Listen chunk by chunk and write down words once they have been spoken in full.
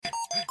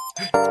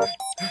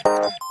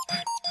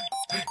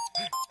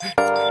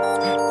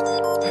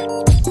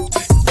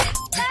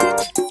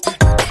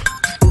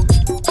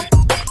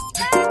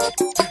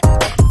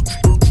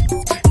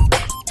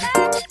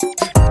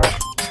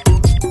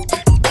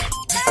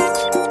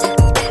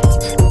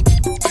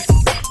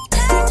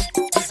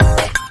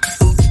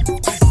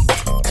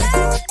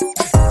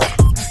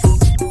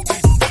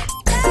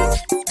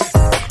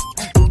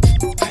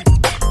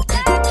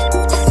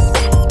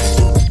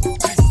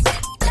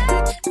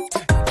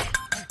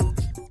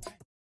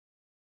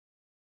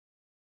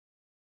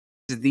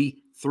The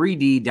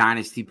 3D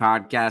Dynasty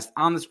podcast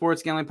on the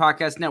Sports Gambling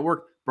Podcast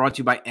Network, brought to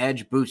you by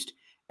Edge Boost.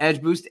 Edge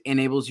Boost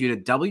enables you to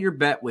double your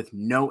bet with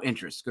no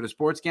interest. Go to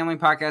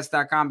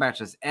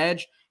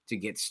sportsgamblingpodcast.com/edge to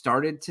get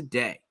started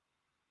today.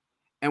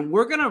 And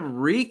we're going to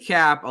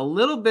recap a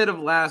little bit of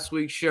last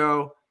week's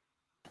show.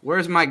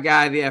 Where's my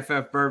guy, the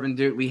FF Bourbon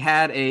Dude? We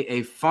had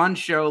a fun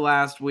show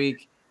last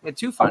week. We had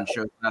two fun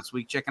shows last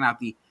week, checking out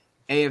the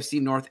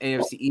AFC North,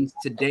 AFC East.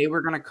 Today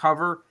we're going to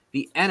cover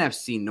the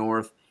NFC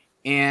North.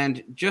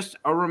 And just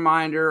a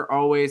reminder,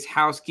 always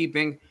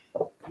housekeeping.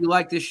 If you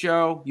like this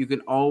show, you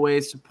can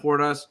always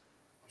support us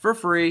for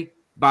free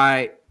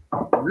by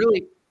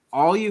really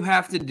all you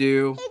have to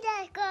do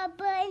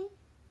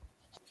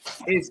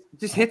is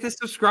just hit the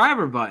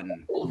subscriber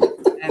button.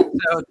 And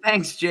so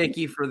thanks,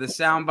 Jakey, for the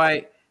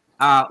soundbite,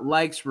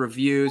 likes,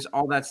 reviews,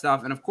 all that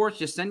stuff. And, of course,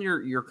 just send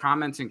your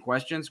comments and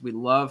questions. We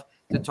love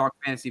to talk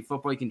fantasy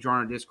football. You can join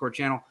our Discord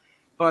channel.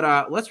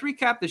 But let's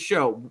recap the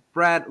show.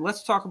 Brad,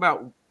 let's talk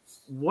about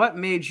what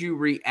made you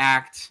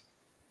react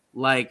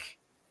like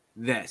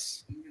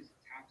this? He was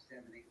top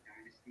 7, 8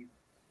 Dynasty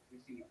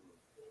receiver.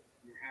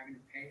 You're having to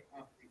pay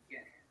up to get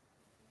him.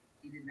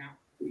 He did not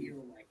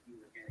feel like you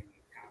were getting a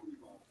top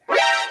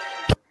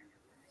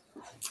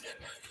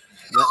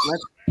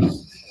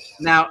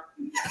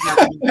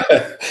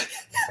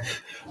 12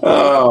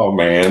 Oh,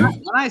 man.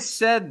 When I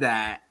said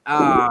that,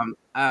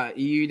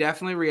 you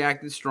definitely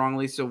reacted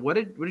strongly. So what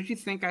did you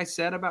think I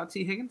said about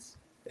T. Higgins?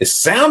 It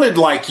sounded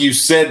like you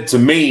said to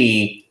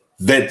me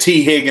that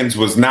T. Higgins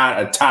was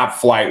not a top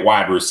flight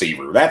wide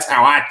receiver. That's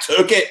how I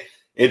took it.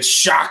 It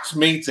shocked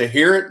me to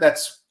hear it.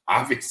 That's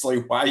obviously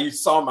why you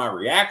saw my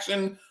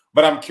reaction.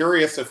 But I'm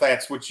curious if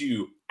that's what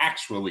you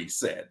actually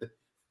said.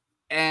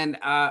 And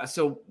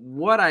so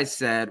what I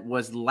said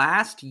was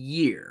last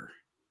year,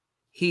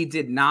 he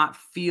did not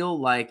feel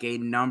like a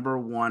number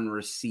one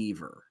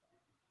receiver.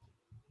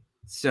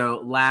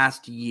 So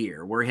last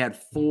year, where he had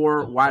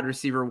 4 wide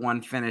receiver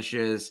 1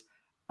 finishes,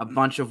 a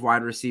bunch of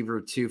wide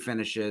receiver 2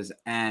 finishes,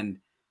 and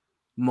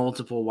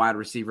multiple wide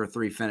receiver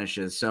 3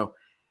 finishes. So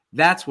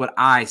that's what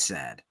I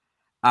said.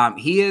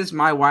 He is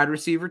my wide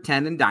receiver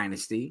 10 in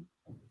Dynasty.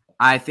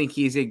 I think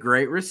he's a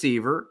great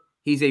receiver.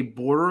 He's a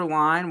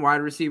borderline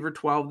wide receiver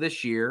 12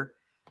 this year,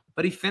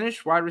 but he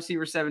finished wide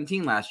receiver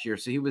 17 last year,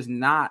 so he was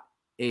not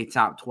a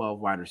top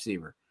 12 wide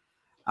receiver.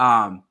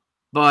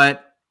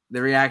 But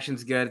the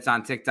reaction's good. It's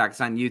on TikTok.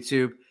 It's on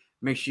YouTube.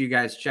 Make sure you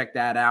guys check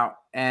that out.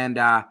 And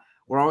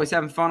we're always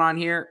having fun on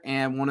here,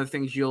 and one of the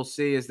things you'll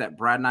see is that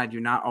Brad and I do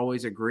not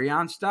always agree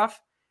on stuff,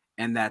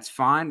 and that's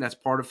fine. That's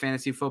part of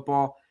fantasy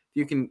football.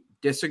 You can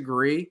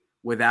disagree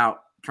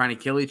without trying to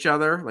kill each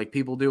other like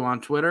people do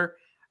on Twitter.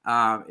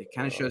 It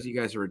kind of shows you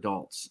guys are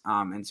adults,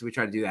 and so we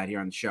try to do that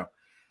here on the show.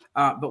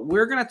 But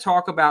we're going to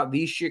talk about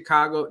the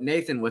Chicago –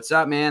 Nathan, what's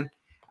up, man?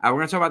 We're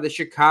going to talk about the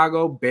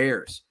Chicago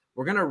Bears.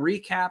 We're going to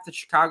recap the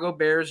Chicago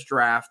Bears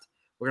draft.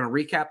 We're going to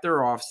recap their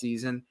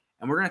offseason.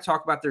 And we're going to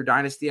talk about their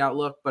dynasty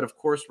outlook. But, of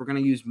course, we're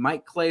going to use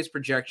Mike Clay's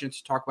projections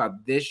to talk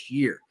about this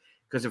year.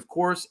 Because, of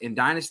course, in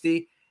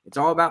dynasty, it's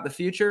all about the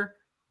future,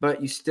 but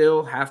you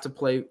still have to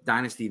play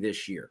dynasty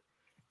this year.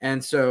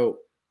 And so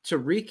to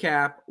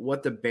recap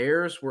what the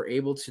Bears were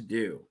able to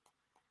do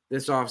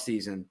this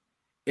offseason,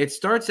 it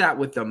starts out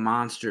with the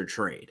monster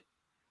trade.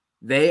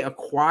 They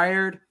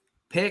acquired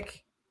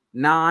pick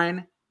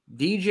 9,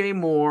 DJ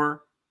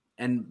Moore,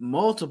 and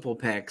multiple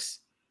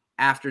picks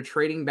after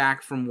trading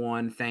back from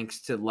 1 thanks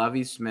to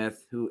Lovie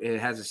Smith, who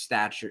has a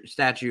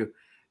statue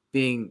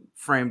being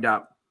framed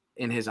up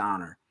in his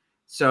honor.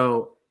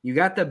 So you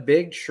got the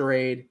big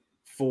trade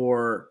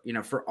for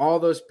all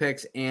those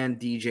picks and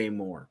DJ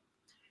Moore.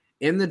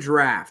 In the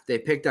draft, they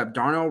picked up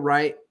Darnell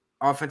Wright,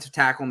 offensive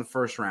tackle in the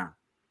first round.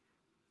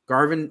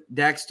 Garvin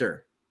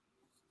Dexter,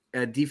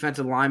 a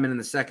defensive lineman in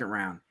the second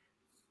round.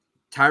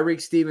 Tyreek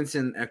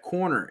Stevenson, a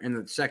corner in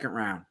the second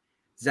round.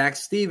 Zach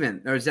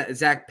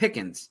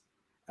Pickens,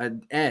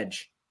 an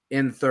edge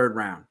in the third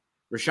round.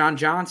 Rashawn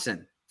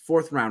Johnson,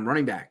 4th round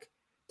running back.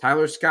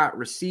 Tyler Scott,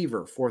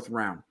 receiver, 4th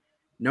round.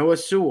 Noah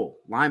Sewell,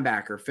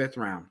 linebacker, 5th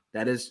round.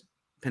 That is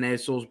Penei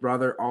Sewell's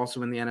brother,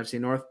 also in the NFC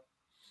North.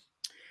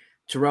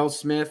 Terrell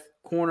Smith,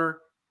 corner.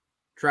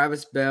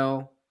 Travis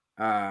Bell,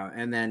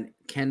 and then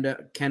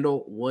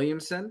Kendall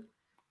Williamson.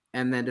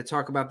 And then to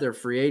talk about their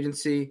free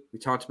agency, we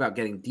talked about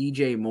getting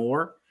DJ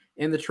Moore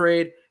in the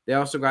trade. They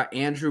also got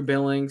Andrew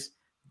Billings.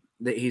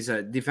 He's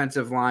a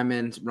defensive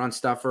lineman, run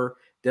stuffer.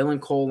 Dylan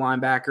Cole,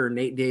 linebacker.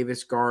 Nate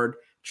Davis, guard.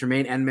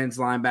 Tremaine Edmonds,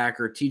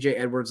 linebacker. TJ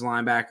Edwards,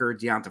 linebacker.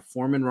 Deonta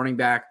Foreman, running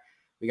back.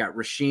 We got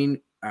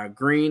Rasheem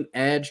Green,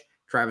 edge,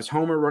 Travis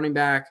Homer, running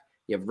back.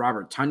 You have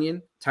Robert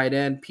Tonyan, tight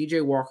end,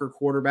 PJ Walker,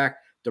 quarterback,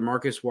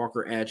 DeMarcus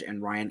Walker, edge,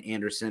 and Ryan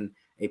Anderson,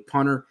 a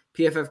punter.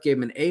 PFF gave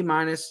him an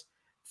A-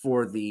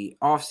 for the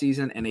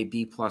offseason and a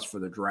B+ for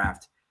the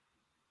draft.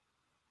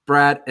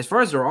 Brad, as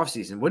far as their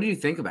offseason, what do you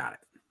think about it?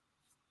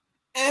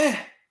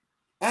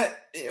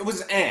 It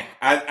was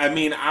I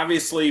mean,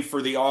 obviously,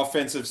 for the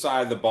offensive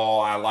side of the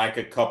ball, I like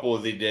a couple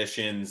of the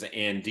additions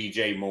in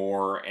DJ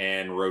Moore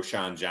and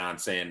Roschon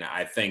Johnson.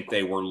 I think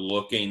they were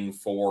looking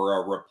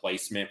for a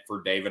replacement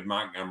for David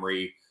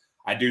Montgomery.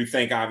 I do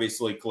think,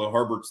 obviously, Khalil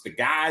Herbert's the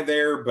guy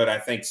there, but I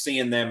think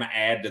seeing them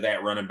add to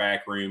that running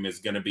back room is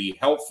going to be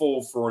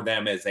helpful for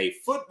them as a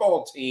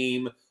football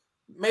team.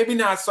 Maybe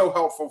not so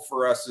helpful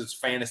for us as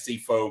fantasy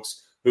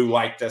folks who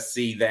like to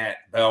see that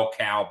bell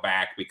cow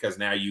back, because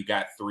now you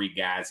got three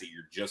guys that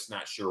you're just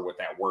not sure what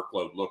that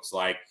workload looks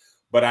like.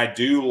 But I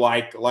do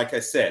like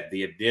I said,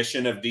 the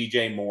addition of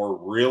DJ Moore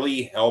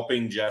really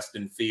helping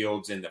Justin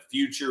Fields in the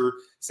future,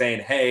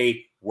 saying,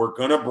 hey, we're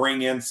going to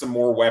bring in some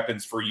more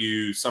weapons for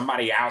you,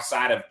 somebody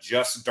outside of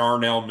just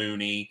Darnell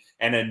Mooney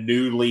and a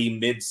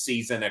newly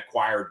midseason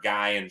acquired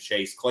guy in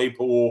Chase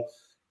Claypool.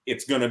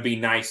 It's going to be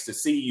nice to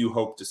see. You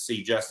hope to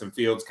see Justin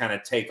Fields kind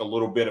of take a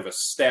little bit of a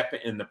step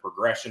in the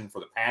progression for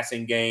the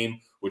passing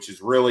game, which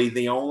is really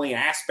the only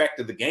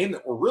aspect of the game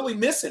that we're really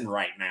missing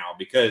right now,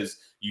 because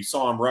you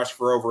saw him rush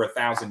for over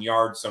 1,000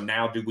 yards. So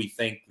now do we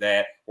think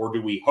that, or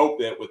do we hope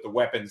that with the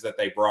weapons that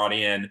they brought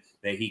in,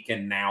 that he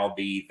can now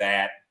be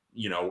that,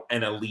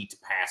 an elite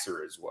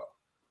passer as well?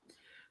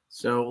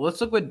 So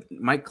let's look what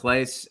Mike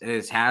Clay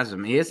has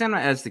him. He has him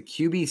as the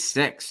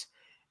QB6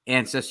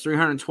 and says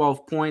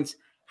 312 points.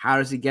 How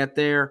does he get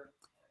there?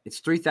 It's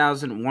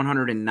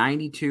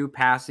 3,192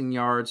 passing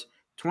yards,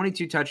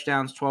 22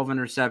 touchdowns, 12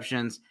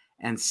 interceptions,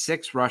 and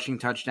 6 rushing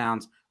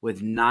touchdowns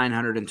with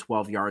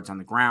 912 yards on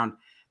the ground.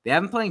 They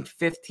haven't played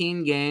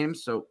 15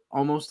 games, so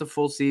almost a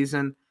full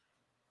season.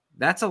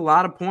 That's a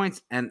lot of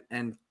points. And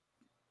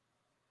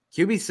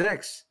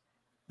QB6,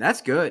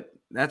 that's good.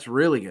 That's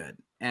really good.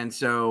 And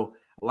so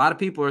a lot of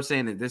people are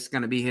saying that this is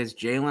going to be his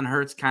Jalen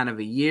Hurts kind of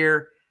a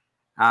year.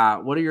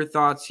 What are your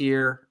thoughts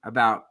here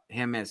about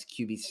him as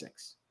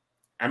QB6?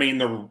 I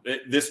mean,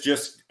 this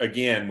just,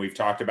 again, we've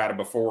talked about it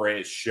before.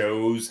 It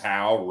shows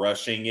how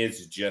rushing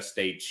is just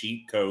a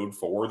cheat code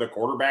for the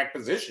quarterback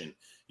position.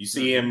 You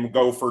see him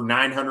go for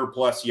 900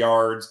 plus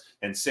yards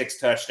and 6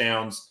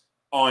 touchdowns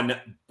on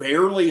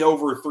barely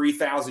over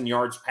 3,000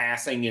 yards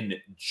passing and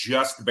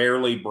just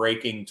barely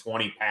breaking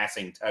 20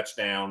 passing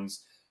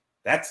touchdowns.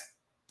 That's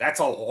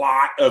a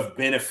lot of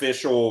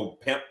beneficial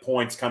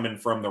points coming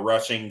from the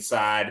rushing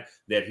side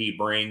that he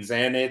brings.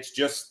 And it's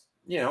just,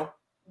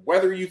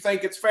 whether you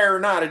think it's fair or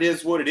not, it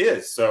is what it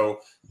is.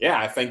 So, yeah,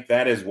 I think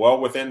that is well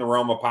within the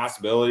realm of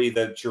possibility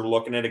that you're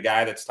looking at a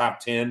guy that's top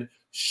 10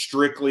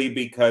 strictly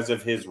because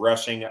of his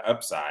rushing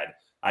upside.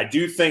 I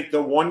do think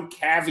the one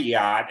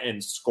caveat,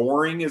 and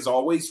scoring is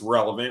always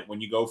relevant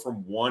when you go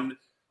from one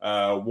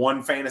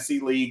fantasy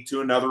league to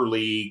another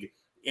league.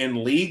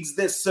 In leagues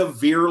that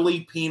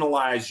severely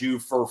penalize you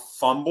for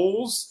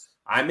fumbles,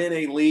 I'm in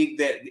a league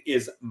that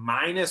is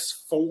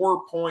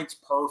 -4 points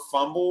per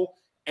fumble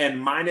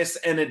and minus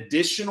an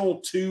additional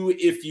 2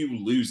 if you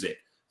lose it.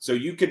 So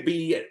you could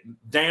be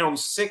down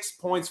 6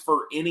 points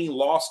for any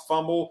lost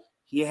fumble.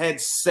 He had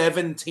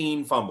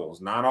 17 fumbles.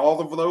 Not all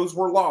of those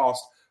were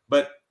lost,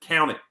 but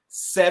count it,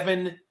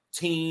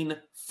 17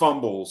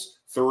 fumbles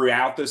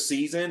throughout the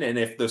season. And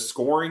if the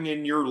scoring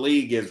in your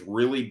league is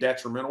really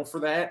detrimental for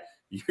that,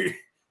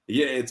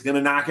 it's going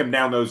to knock him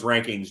down those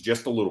rankings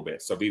just a little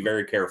bit. So be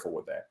very careful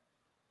with that.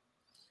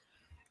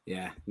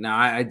 Yeah, no,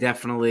 I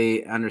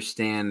definitely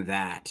understand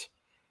that.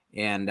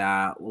 And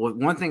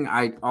one thing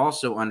I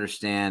also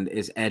understand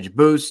is Edge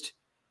Boost.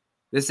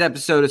 This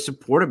episode is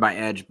supported by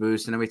Edge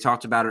Boost, and we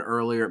talked about it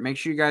earlier. Make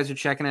sure you guys are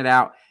checking it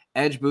out.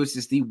 Edge Boost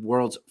is the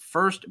world's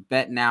first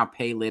bet now,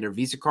 pay later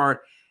Visa card.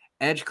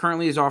 Edge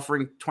currently is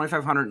offering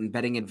 $2,500 in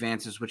betting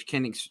advances, which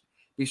can be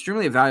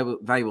extremely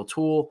valuable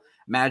tool.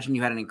 Imagine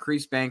you had an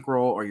increased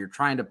bankroll, or you're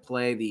trying to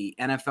play the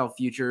NFL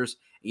futures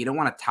and you don't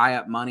want to tie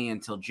up money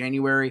until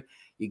January.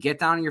 You get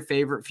down on your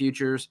favorite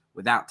futures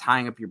without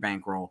tying up your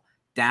bankroll.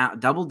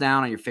 Double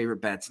down on your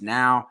favorite bets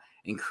now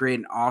and create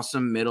an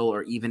awesome middle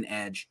or even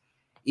hedge.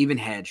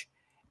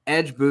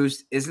 Edge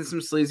Boost isn't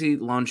some sleazy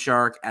loan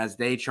shark, as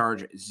they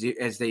charge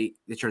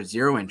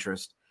zero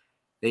interest.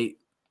 Do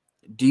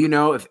you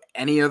know if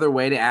any other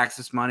way to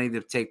access money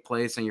to take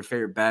place on your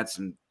favorite bets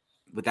and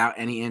without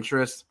any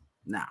interest?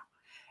 No.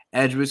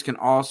 Edge Boost can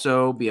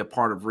also be a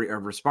part of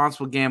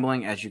responsible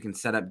gambling, as you can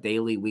set up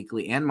daily,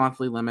 weekly, and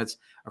monthly limits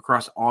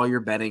across all your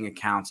betting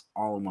accounts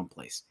all in one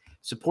place.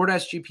 Support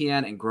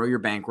SGPN and grow your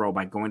bankroll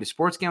by going to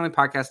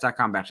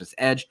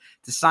sportsgamblingpodcast.com/edge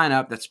to sign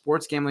up. That's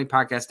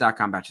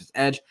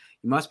sportsgamblingpodcast.com/edge.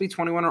 You must be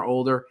 21 or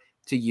older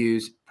to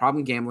use.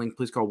 Problem gambling,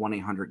 please call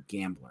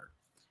 1-800-GAMBLER.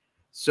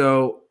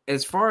 So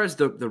as far as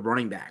the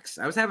running backs,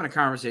 I was having a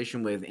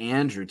conversation with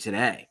Andrew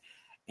today,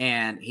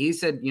 and he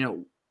said,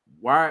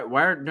 why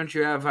don't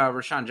you have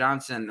Roschon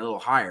Johnson a little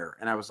higher?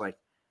 And I was like,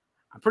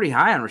 I'm pretty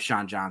high on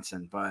Rashawn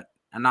Johnson, but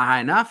I'm not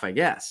high enough, I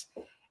guess.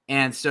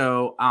 And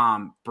so,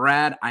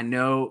 Brad, I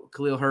know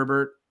Khalil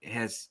Herbert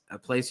has a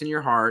place in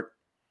your heart.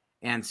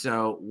 And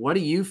so what do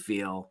you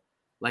feel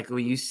like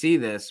when you see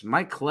this?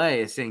 Mike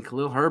Clay is saying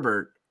Khalil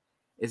Herbert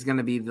is going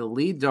to be the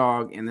lead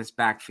dog in this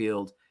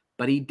backfield,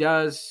 but he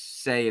does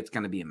say it's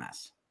going to be a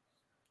mess.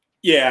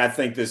 Yeah, I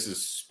think this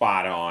is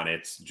spot on.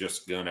 It's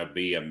just going to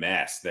be a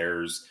mess.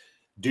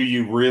 Do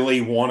you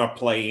really want to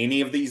play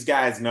any of these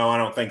guys? No, I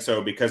don't think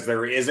so, because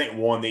there isn't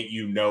one that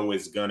you know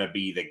is going to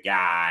be the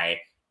guy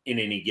in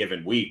any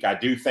given week. I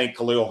do think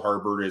Khalil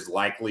Herbert is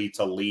likely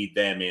to lead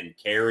them in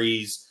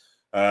carries,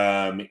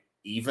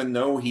 even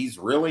though he's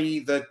really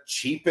the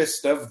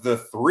cheapest of the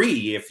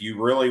three, if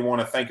you really want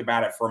to think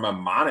about it from a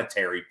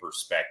monetary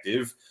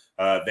perspective.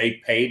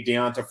 They paid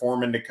Deonta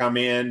Foreman to come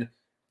in.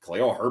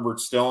 Khalil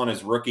Herbert's still on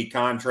his rookie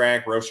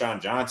contract.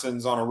 Roschon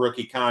Johnson's on a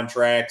rookie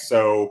contract.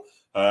 So,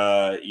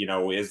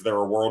 is there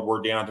a world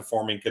where Deonta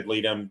Foreman could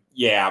lead him?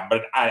 Yeah,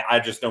 but I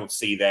just don't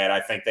see that.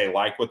 I think they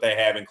like what they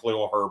have in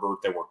Khalil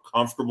Herbert. They were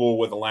comfortable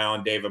with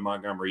allowing David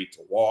Montgomery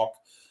to walk.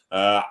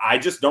 I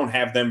just don't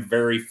have them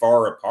very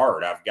far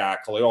apart. I've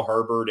got Khalil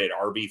Herbert at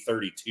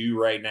RB32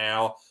 right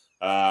now.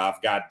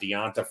 I've got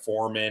Deonta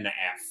Foreman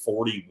at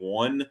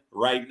 41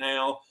 right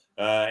now,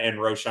 and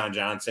Roschon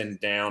Johnson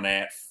down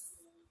at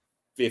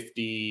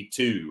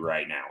 52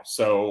 right now.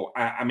 So,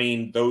 I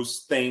mean,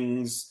 those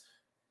things,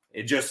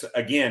 it just,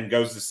 again,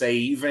 goes to say,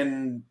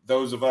 even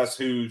those of us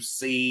who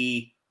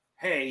see,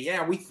 hey,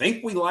 yeah, we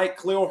think we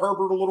like Khalil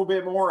Herbert a little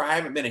bit more. I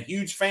haven't been a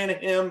huge fan of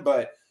him,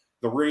 but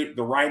the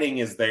writing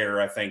is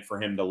there, I think,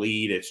 for him to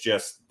lead. It's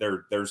just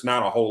there's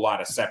not a whole lot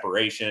of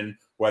separation,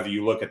 whether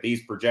you look at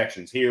these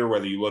projections here,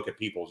 whether you look at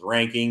people's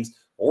rankings,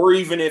 or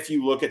even if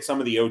you look at some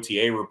of the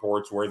OTA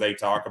reports where they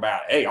talk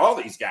about, hey, all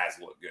these guys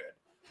look good.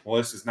 Well,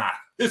 this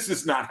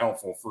is not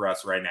helpful for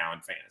us right now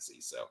in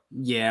fantasy. So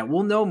yeah,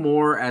 we'll know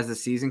more as the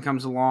season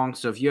comes along.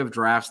 So if you have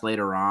drafts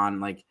later on,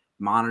 like,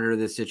 monitor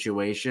this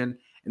situation.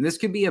 And this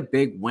could be a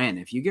big win.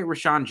 If you get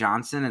Rashawn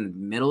Johnson in the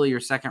middle of your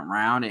second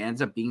round, it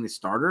ends up being the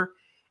starter.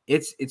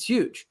 It's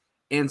huge.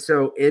 And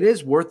so it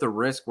is worth the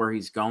risk where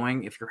he's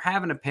going. If you're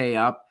having to pay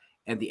up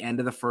at the end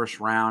of the first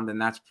round, and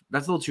that's a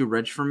little too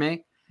rich for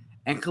me.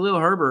 And Khalil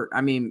Herbert,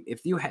 I mean,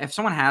 if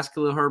someone has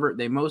Khalil Herbert,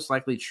 they most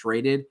likely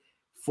traded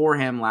for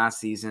him last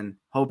season,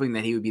 hoping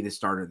that he would be the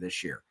starter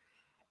this year.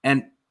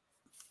 And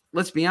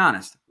let's be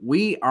honest,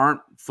 we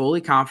aren't fully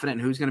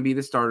confident who's going to be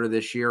the starter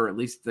this year, or at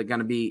least they're going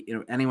to be,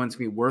 anyone's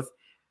going to be worth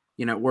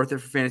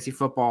it for fantasy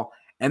football.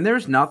 And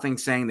there's nothing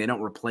saying they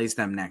don't replace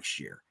them next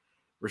year.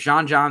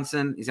 Rashawn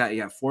Johnson, you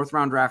got fourth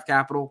round draft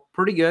capital,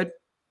 pretty good.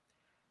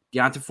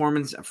 Deonta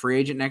Foreman's a free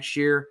agent next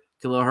year.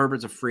 Khalil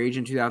Herbert's a free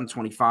agent in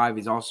 2025.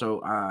 He's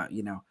also,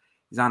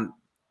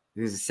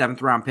 he's a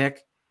seventh round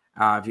pick.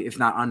 If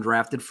not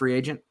undrafted free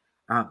agent,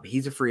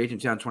 he's a free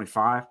agent in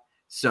 2025.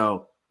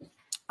 So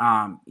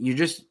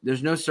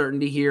there's no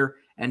certainty here,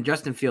 and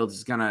Justin Fields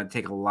is going to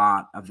take a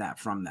lot of that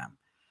from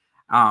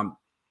them.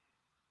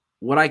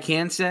 What I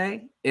can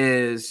say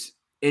is,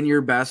 in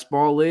your best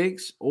ball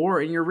leagues or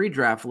in your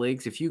redraft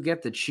leagues, if you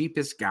get the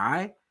cheapest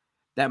guy,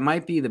 that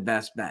might be the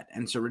best bet.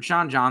 And so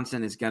Rashawn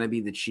Johnson is going to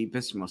be the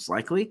cheapest, most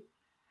likely,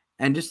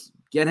 and just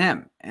get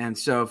him. And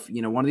so if,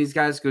 one of these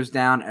guys goes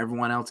down,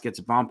 everyone else gets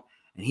a bump.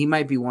 And he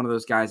might be one of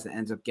those guys that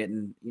ends up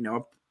getting, a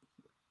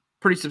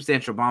pretty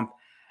substantial bump.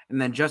 And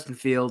then Justin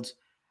Fields,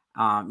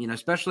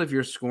 especially if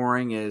your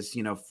scoring is,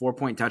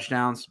 4-point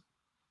touchdowns,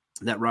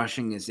 that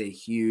rushing is a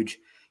huge,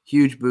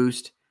 huge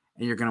boost,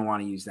 and you're going to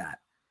want to use that.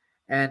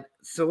 And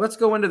so let's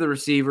go into the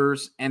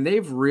receivers, and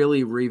they've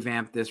really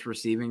revamped this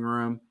receiving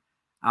room.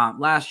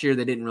 Last year,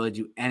 they didn't really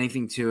do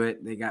anything to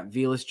it. They got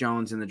Velus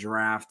Jones in the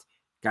draft,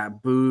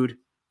 got booed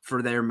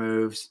for their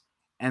moves.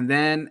 And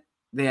then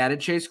they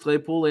added Chase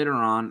Claypool later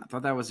on. I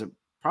thought that was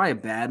probably a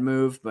bad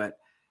move, but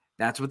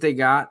that's what they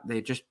got.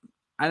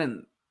 I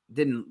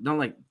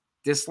don't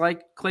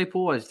dislike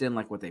Claypool. I just didn't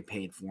like what they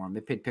paid for him.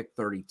 They paid pick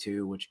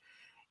 32, which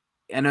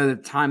I know the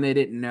time they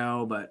didn't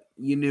know, but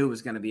you knew it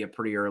was going to be a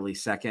pretty early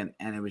second,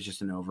 and it was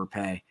just an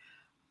overpay.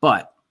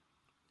 But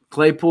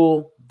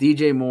Claypool,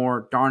 DJ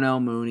Moore, Darnell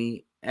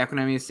Mooney,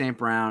 Equanimeous St.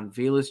 Brown,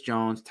 Velus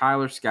Jones,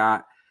 Tyler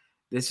Scott.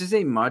 This is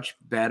a much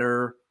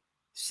better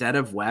set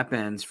of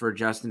weapons for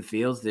Justin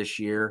Fields this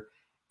year.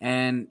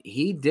 And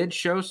he did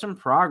show some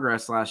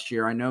progress last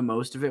year. I know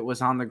most of it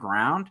was on the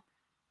ground,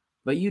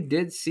 but you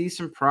did see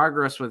some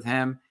progress with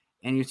him,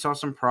 and you saw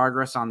some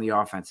progress on the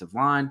offensive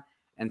line.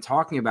 And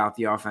talking about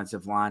the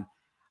offensive line,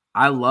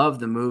 I love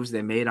the moves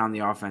they made on the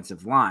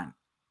offensive line.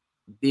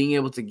 Being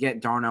able to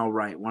get Darnell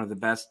Wright, one of the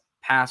best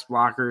pass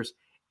blockers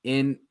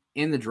in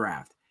the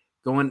draft,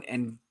 going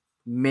and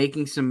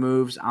making some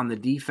moves on the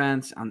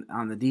defense,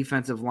 on the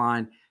defensive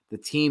line. The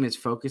team is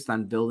focused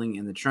on building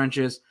in the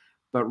trenches,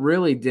 but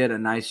really did a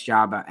nice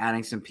job at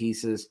adding some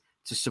pieces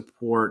to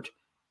support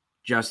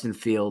Justin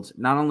Fields,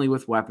 not only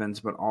with weapons,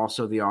 but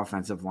also the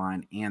offensive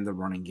line and the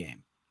running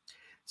game.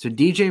 So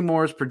DJ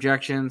Moore's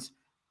projections,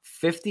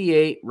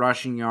 58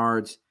 rushing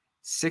yards,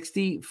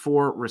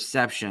 64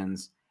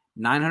 receptions,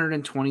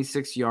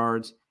 926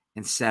 yards,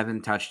 and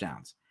 7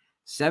 touchdowns.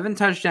 7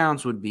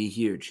 touchdowns would be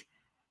huge.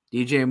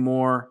 DJ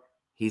Moore,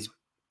 he's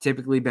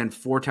typically been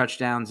 4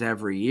 touchdowns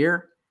every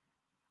year,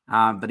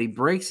 but he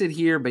breaks it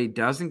here, but he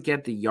doesn't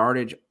get the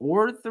yardage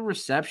or the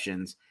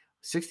receptions.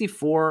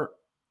 64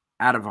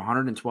 out of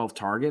 112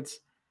 targets.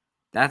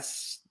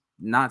 That's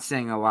not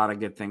saying a lot of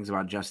good things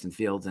about Justin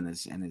Fields and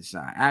his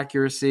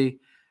accuracy.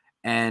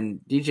 And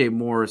DJ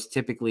Moore has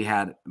typically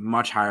had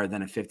much higher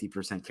than a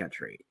 50% catch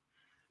rate.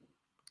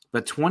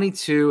 But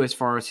 22 as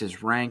far as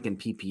his rank in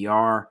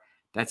PPR,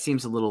 that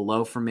seems a little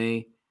low for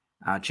me.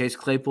 Chase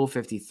Claypool,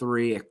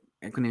 53.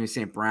 Equanimeous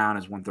St. Brown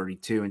is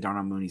 132, and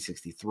Darnell Mooney,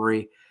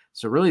 63.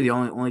 So really the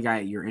only guy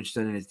you're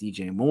interested in is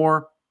DJ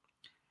Moore.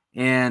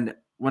 And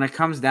when it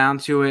comes down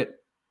to it,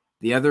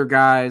 the other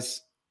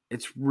guys,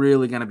 it's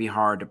really going to be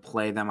hard to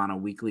play them on a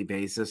weekly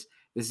basis.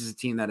 This is a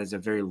team that is a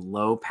very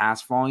low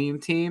pass volume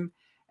team.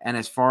 And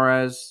as far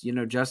as,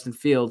 Justin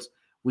Fields,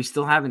 we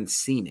still haven't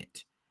seen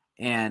it.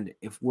 And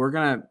if we're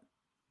going to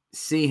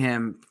see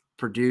him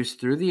produce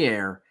through the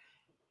air,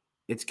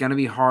 it's going to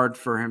be hard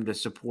for him to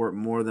support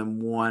more than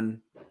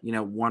one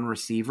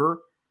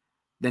receiver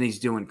than he's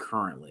doing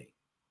currently.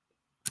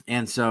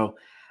 And so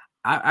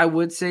I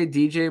would say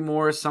DJ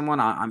Moore is someone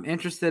I'm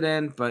interested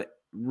in, but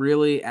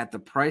really at the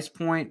price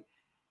point,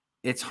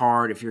 it's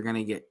hard if you're going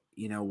to get,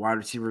 wide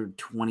receiver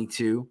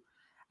 22,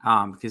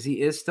 because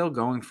he is still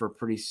going for a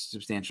pretty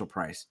substantial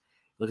price.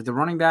 Look at the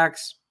running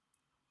backs,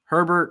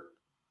 Herbert,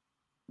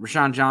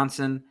 Rashawn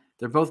Johnson.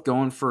 They're both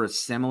going for a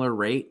similar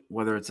rate,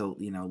 whether it's a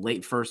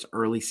late first,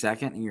 early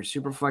second in your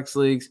super flex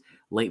leagues,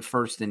 late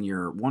first in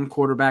your one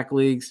quarterback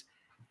leagues.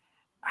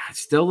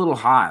 It's still a little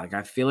high. Like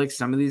I feel like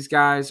some of these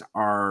guys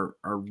are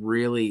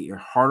really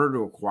harder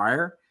to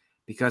acquire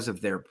because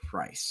of their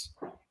price.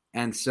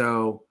 And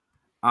so,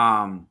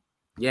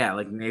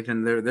 like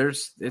Nathan,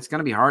 it's going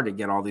to be hard to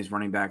get all these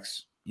running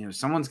backs.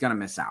 Someone's going to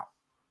miss out,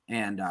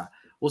 and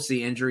we'll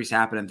see injuries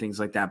happen and things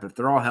like that. But if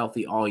they're all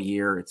healthy all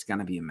year, it's going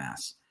to be a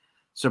mess.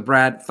 So,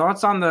 Brad,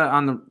 thoughts on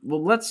the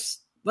well, let's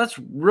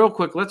real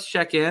quick. Let's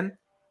check in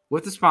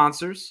with the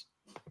sponsors,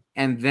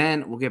 and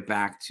then we'll get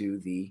back to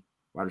the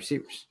wide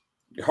receivers.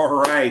 All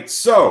right.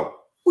 So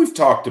we've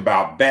talked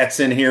about bets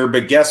in here,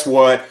 but guess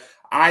what?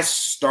 I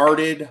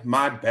started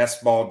my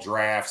best ball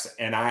drafts,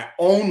 and I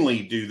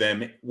only do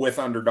them with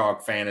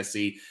Underdog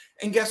Fantasy.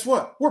 And guess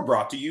what? We're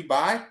brought to you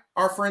by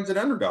our friends at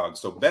Underdog.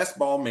 So Best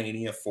Ball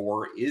Mania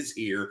 4 is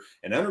here,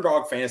 and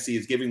Underdog Fantasy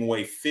is giving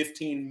away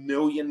 $15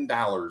 million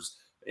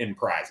in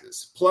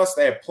prizes. Plus,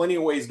 they have plenty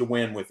of ways to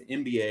win with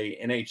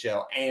NBA,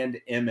 NHL,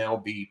 and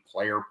MLB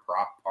player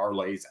prop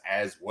parlays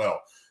as well.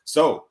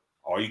 So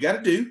all you got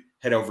to do,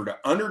 head over to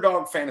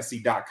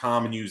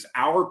UnderdogFantasy.com and use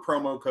our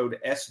promo code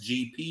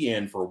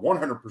SGPN for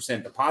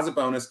 100% deposit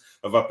bonus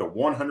of up to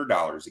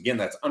 $100. Again,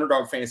 that's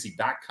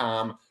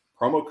UnderdogFantasy.com,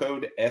 promo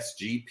code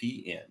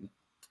SGPN.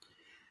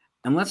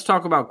 And let's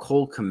talk about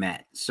Cole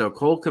Kmet. So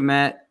Cole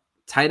Kmet,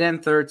 tight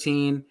end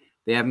 13.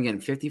 They have him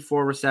getting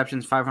 54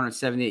 receptions,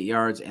 578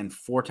 yards, and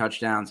 4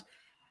 touchdowns.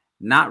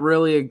 Not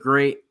really a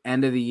great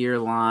end-of-the-year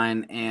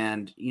line.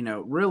 And,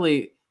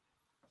 really,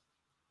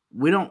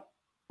 we don't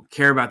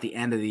care about the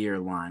end of the year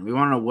line. We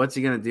want to know what's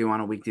he going to do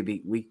on a week to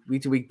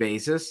week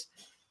basis.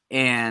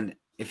 And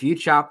if you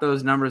chop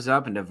those numbers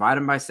up and divide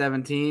them by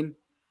 17,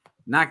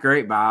 not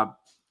great, Bob.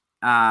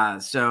 Cole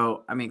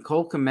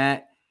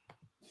Kmet,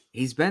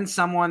 he's been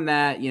someone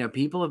that,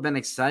 people have been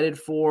excited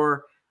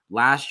for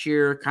last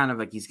year, kind of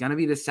like he's going to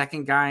be the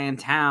second guy in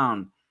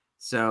town.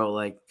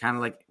 So kind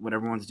of like what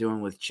everyone's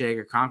doing with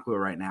Chig Okonkwo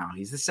right now.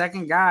 He's the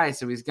second guy,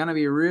 so he's going to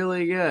be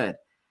really good.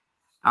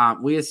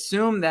 We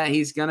assume that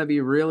he's going to be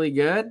really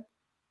good,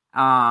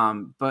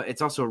 but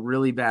it's also a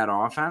really bad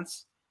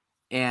offense.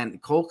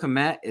 And Cole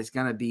Kmet is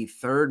going to be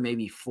third,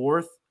 maybe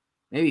fourth,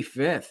 maybe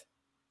fifth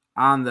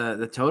on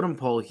the totem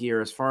pole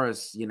here as far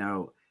as,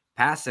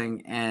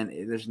 passing. And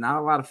there's not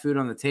a lot of food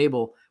on the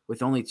table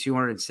with only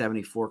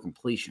 274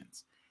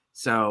 completions.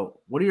 So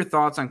what are your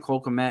thoughts on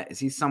Cole Kmet? Is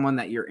he someone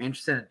that you're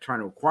interested in trying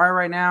to acquire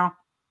right now?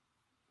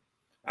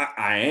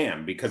 I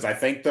am, because I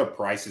think the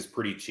price is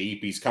pretty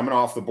cheap. He's coming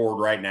off the board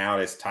right now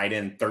as tight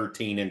end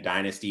 13 in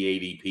Dynasty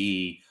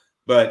ADP,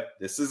 but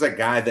this is a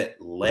guy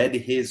that led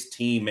his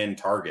team in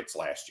targets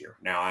last year.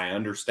 Now, I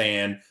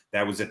understand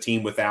that was a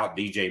team without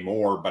DJ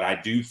Moore, but I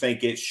do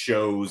think it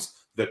shows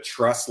the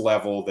trust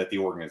level that the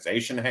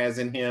organization has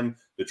in him,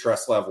 the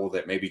trust level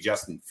that maybe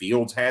Justin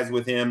Fields has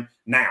with him.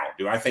 Now,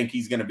 do I think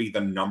he's going to be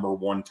the number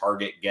one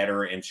target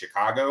getter in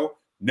Chicago?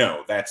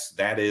 No, that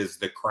is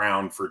the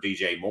crown for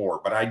DJ Moore.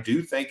 But I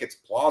do think it's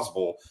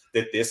plausible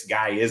that this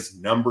guy is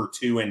number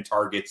 2 in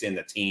targets in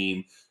the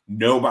team.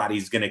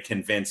 Nobody's going to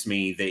convince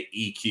me that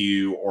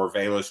EQ or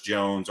Velus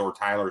Jones or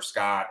Tyler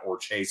Scott or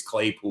Chase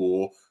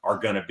Claypool are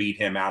going to beat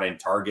him out in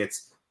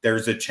targets.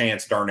 There's a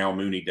chance Darnell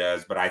Mooney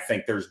does, but I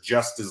think there's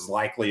just as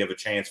likely of a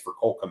chance for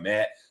Cole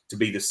Kmet to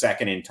be the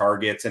second in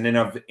targets. And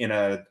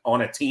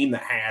on a team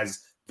that has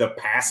the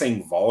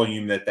passing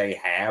volume that they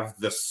have,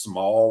 the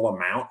small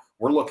amount,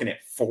 we're looking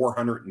at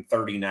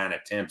 439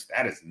 attempts.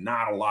 That is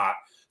not a lot.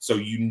 So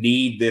you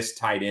need this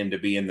tight end to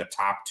be in the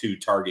top 2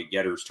 target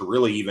getters to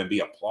really even be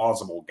a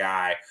plausible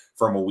guy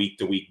from a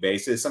week-to-week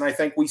basis. And I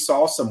think we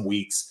saw some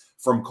weeks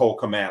from Cole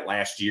Kmet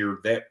last year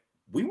that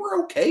we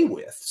were okay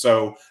with.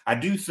 So I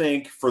do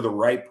think for the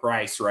right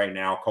price right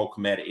now, Cole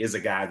Kmet is a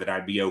guy that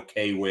I'd be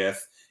okay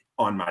with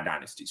on my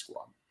Dynasty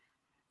squad.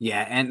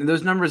 Yeah, and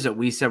those numbers that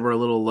we said were a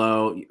little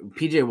low.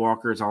 PJ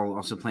Walker is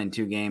also playing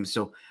 2 games,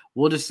 so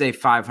we'll just say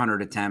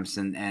 500 attempts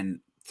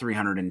and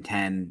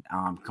 310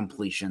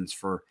 completions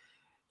for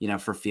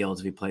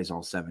Fields if he plays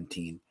all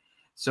 17.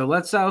 So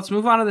let's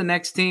move on to the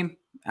next team.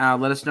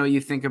 Let us know what you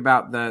think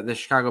about the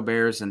Chicago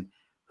Bears and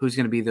who's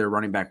going to be their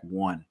running back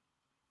 1.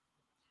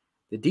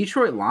 The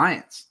Detroit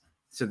Lions.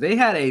 So they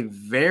had a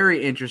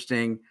very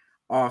interesting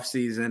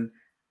offseason.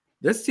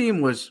 This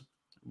team was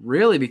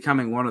really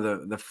becoming one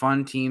of the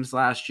fun teams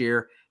last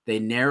year. They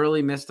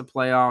narrowly missed the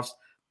playoffs,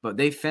 but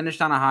they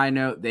finished on a high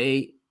note.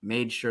 They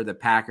made sure the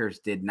Packers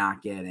did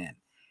not get in.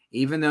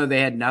 Even though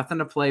they had nothing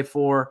to play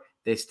for,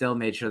 they still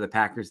made sure the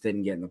Packers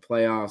didn't get in the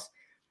playoffs.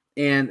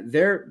 And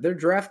their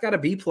draft got a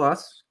B+.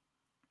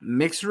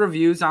 Mixed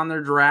reviews on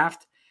their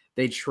draft.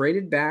 They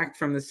traded back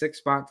from the 6th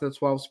spot to the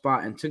 12th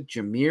spot and took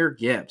Jahmyr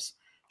Gibbs.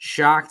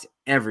 Shocked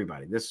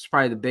everybody. This is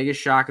probably the biggest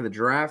shock of the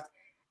draft.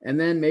 And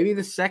then maybe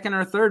the second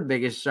or third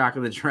biggest shock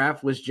of the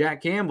draft was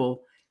Jack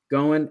Campbell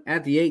going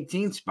at the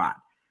 18th spot.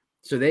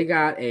 So they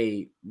got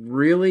a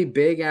really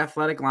big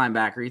athletic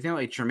linebacker. You think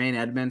like Tremaine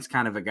Edmonds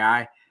kind of a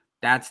guy?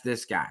 That's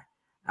this guy.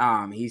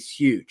 He's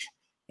huge.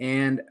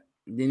 And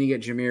then you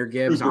get Jahmyr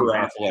Gibbs. Super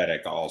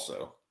athletic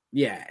also.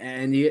 Yeah,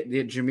 and you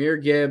get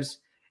Jahmyr Gibbs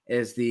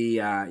is the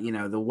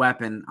the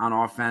weapon on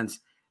offense.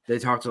 They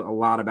talked a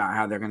lot about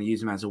how they're going to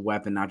use him as a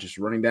weapon, not just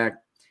running back.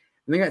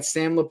 And they got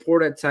Sam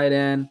Laporte at tight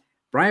end.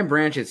 Brian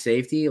Branch at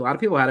safety. A lot of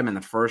people had him in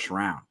the first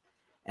round.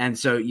 And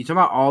so you talk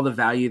about all the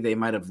value they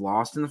might have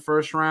lost in the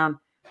first round.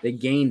 They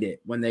gained it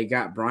when they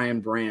got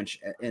Brian Branch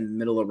in the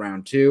middle of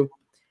round 2.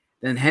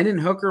 Then Hendon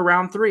Hooker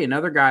round 3,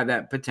 another guy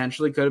that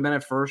potentially could have been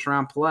a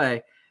first-round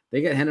play.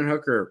 They get Hendon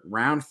Hooker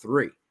round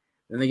 3.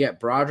 Then they get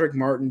Broderick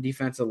Martin,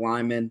 defensive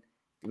lineman.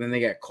 Then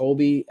they got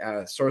Colby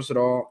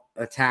Sorsadal,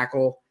 a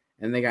tackle.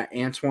 And they got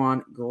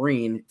Antoine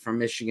Green from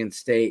Michigan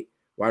State,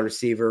 wide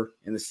receiver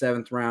in the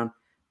 7th round.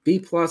 B+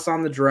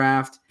 on the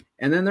draft.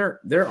 And then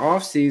their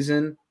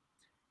offseason,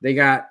 they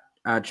got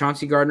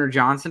Chauncey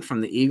Gardner-Johnson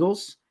from the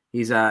Eagles.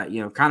 He's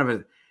kind of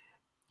a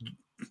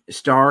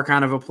star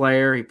kind of a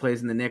player. He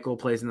plays in the nickel,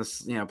 plays in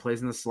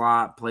the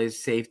slot,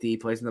 plays safety,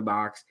 plays in the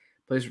box,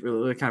 plays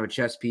really kind of a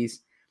chess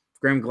piece.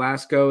 Graham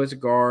Glasgow is a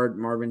guard.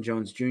 Marvin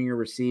Jones Jr.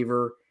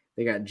 receiver.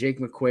 They got Jake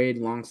McQuaid,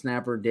 long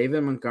snapper.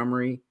 David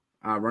Montgomery,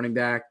 running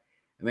back.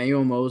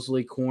 Emmanuel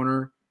Mosley,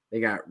 corner.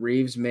 They got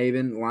Reeves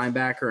Maben,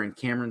 linebacker, and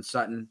Cameron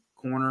Sutton,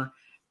 corner.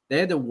 They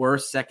had the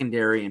worst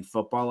secondary in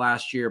football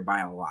last year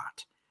by a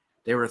lot.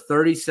 They were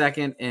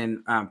 32nd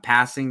in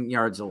passing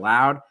yards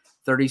allowed,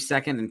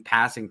 32nd in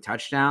passing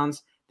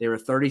touchdowns. They were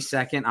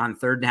 32nd on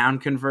third down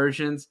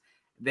conversions.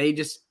 They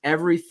just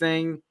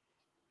everything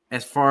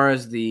as far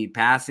as the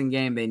passing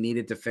game, they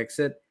needed to fix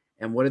it.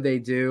 And what did they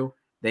do?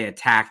 They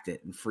attacked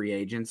it in free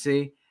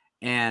agency.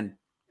 And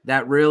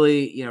that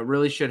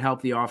really should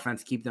help the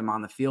offense keep them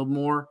on the field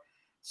more.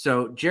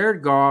 So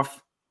Jared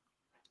Goff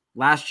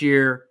last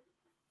year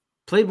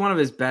played one of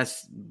his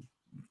best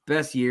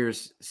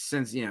years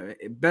since,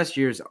 best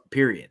years,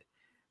 period.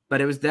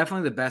 But it was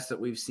definitely the best that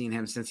we've seen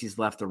him since he's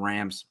left the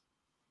Rams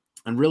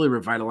and really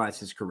revitalized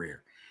his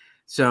career.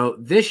 So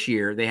this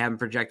year, they have him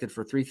projected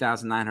for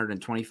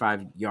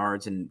 3,925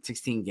 yards in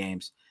 16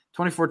 games,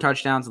 24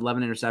 touchdowns,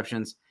 11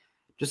 interceptions,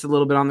 just a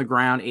little bit on the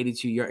ground,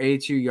 82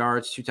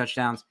 yards, 2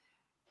 touchdowns.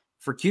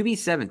 For QB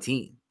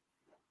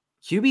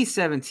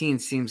 17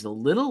 seems a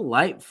little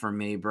light for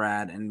me,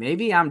 Brad, and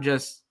maybe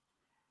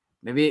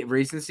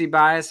recency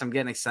bias. I'm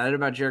getting excited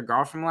about Jared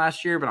Goff from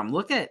last year, but I'm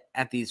looking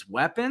at these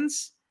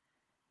weapons,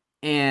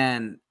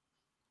 and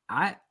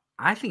I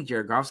think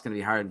Jared Goff's going to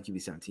be higher than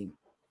QB 17.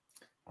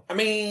 I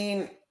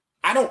mean,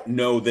 I don't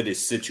know that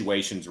his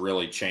situation's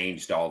really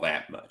changed all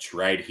that much,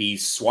 right?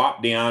 He's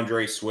swapped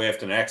DeAndre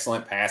Swift, an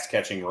excellent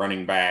pass-catching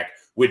running back,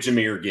 with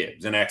Jahmyr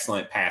Gibbs, an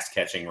excellent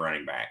pass-catching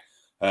running back.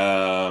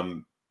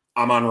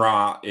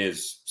 Amon-Ra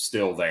is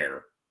still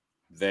there.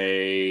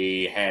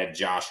 They had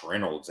Josh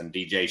Reynolds and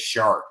DJ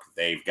Shark.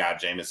 They've got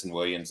Jamison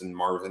Williams and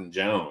Marvin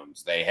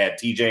Jones. They had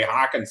TJ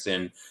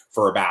Hawkinson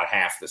for about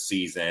half the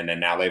season, and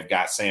now they've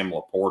got Sam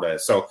Laporta.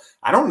 So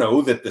I don't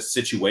know that the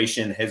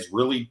situation has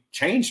really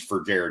changed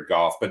for Jared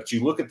Goff, but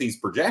you look at these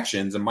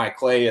projections, and Mike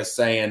Clay is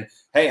saying,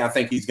 hey, I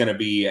think he's going to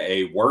be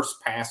a worse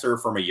passer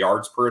from a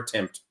yards per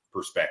attempt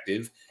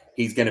perspective.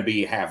 He's going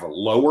to have a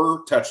lower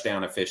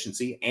touchdown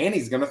efficiency, and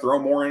he's going to throw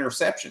more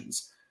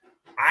interceptions.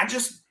 I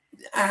just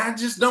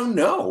don't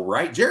know,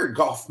 right? Jared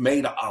Goff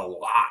made a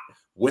lot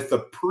with a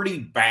pretty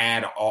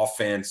bad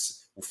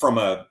offense from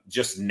a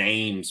just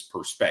names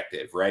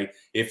perspective, right?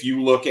 If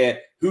you look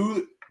at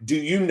who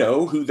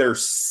their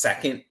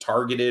second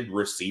targeted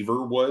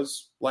receiver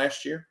was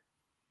last year?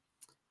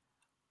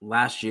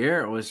 Last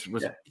year it was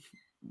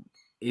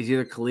is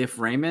either Khalif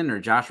Raymond or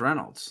Josh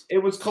Reynolds. It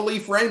was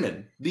Khalif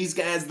Raymond. These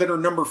guys that are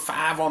number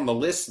 5 on the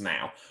list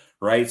now,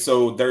 right?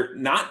 So they're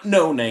not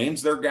no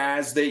names. They're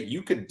guys that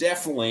you could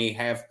definitely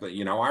have.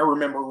 I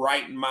remember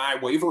writing my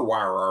waiver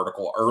wire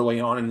article early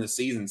on in the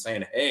season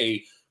saying,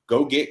 hey,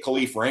 go get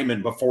Khalif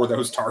Raymond before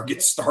those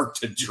targets start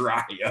to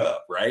dry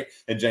up, right?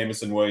 And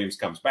Jameson Williams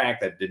comes back.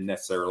 That didn't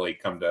necessarily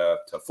come to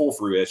full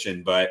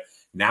fruition, but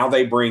now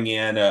they bring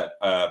in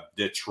a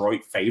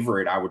Detroit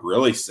favorite, I would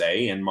really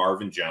say, in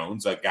Marvin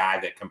Jones, a guy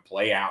that can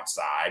play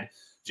outside.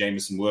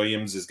 Jameson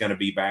Williams is going to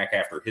be back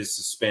after his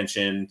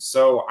suspension.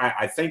 So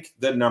I think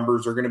the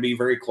numbers are going to be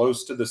very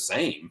close to the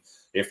same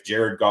if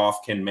Jared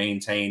Goff can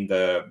maintain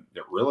the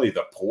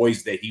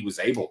poise that he was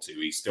able to.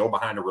 He's still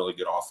behind a really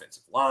good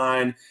offensive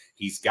line.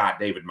 He's got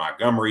David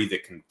Montgomery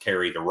that can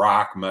carry the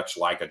rock, much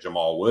like a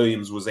Jamal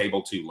Williams was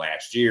able to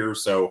last year.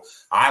 So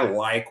I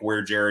like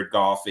where Jared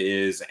Goff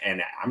is,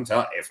 and I'm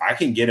telling you, if I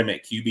can get him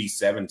at QB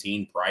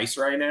 17 price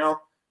right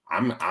now,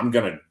 I'm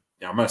gonna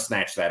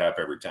snatch that up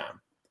every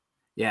time.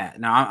 Yeah,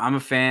 no, I'm a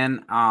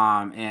fan,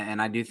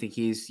 and I do think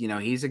he's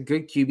a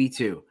good QB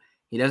too.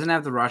 He doesn't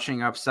have the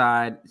rushing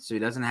upside, so he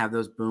doesn't have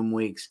those boom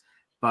weeks,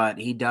 but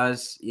he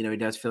does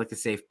feel like a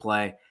safe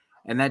play.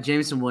 And that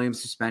Jameson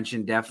Williams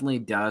suspension definitely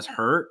does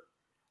hurt,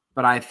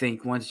 but I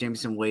think once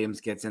Jameson Williams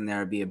gets in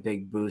there, it'd be a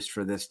big boost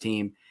for this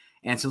team.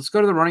 And so let's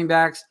go to the running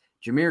backs.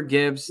 Jahmyr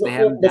Gibbs, they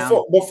have him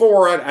down.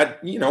 Before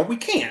we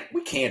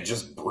can't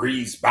just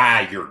breeze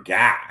by your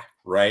guy,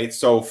 right?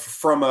 So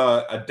from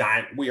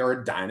we are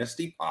a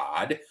dynasty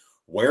pod.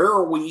 Where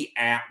are we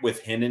at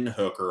with Hendon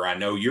Hooker? I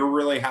know you're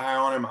really high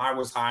on him. I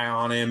was high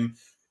on him.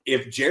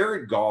 If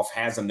Jared Goff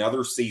has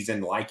another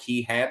season like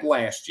he had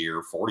last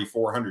year,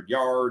 4,400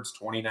 yards,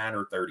 29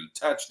 or 30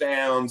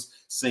 touchdowns,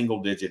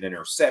 single-digit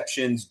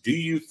interceptions, do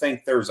you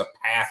think there's a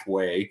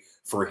pathway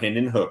for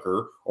Hendon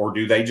Hooker, or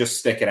do they just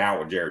stick it out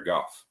with Jared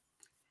Goff?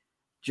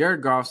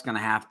 Jared Goff's going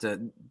to have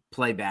to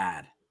play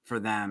bad for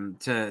them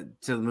to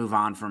move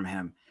on from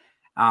him.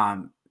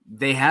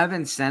 They have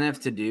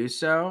incentive to do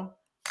so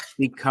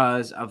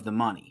because of the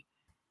money.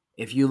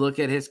 If you look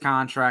at his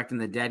contract and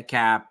the dead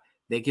cap,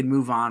 they can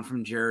move on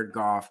from Jared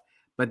Goff.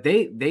 But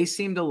they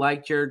seem to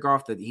like Jared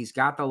Goff, that he's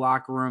got the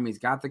locker room, he's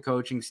got the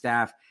coaching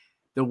staff.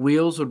 The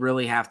wheels would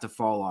really have to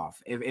fall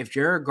off. If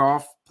Jared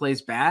Goff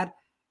plays bad,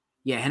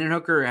 yeah, Hendon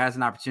Hooker has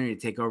an opportunity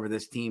to take over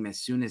this team as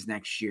soon as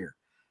next year.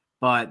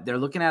 But they're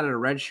looking at it a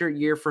redshirt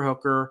year for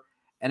Hooker,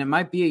 and it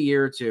might be a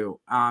year or two.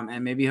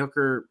 And maybe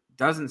Hooker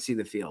doesn't see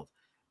the field.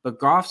 But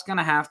Goff's going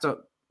to have to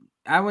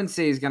 – I wouldn't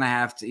say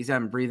he's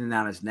having breathing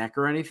down his neck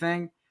or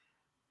anything.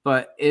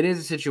 But it is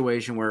a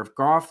situation where if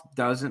Goff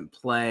doesn't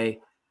play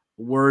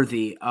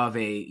worthy of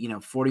a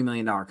 $40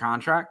 million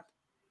contract,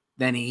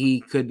 then he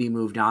could be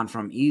moved on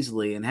from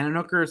easily. And Hendon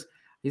Hooker's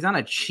he's on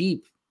a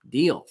cheap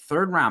deal,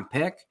 3rd round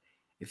pick.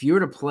 If you were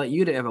to play,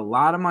 you'd have a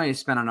lot of money to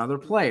spend on other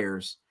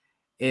players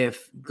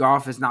if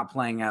Goff is not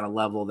playing at a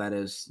level that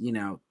is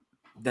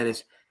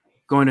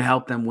going to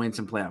help them win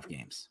some playoff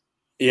games.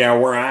 Yeah,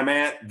 where I'm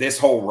at, this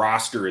whole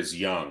roster is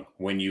young.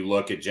 When you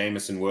look at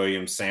Jameson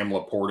Williams, Sam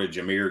Laporta,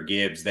 Jahmyr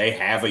Gibbs, they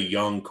have a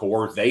young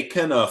core. They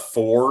can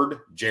afford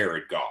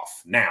Jared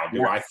Goff. Now,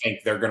 do I think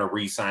they're going to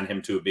re-sign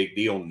him to a big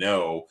deal?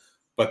 No.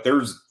 But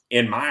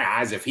in my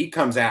eyes, if he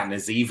comes out and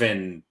is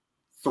even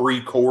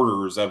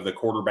 3/4 of the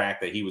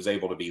quarterback that he was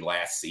able to be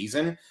last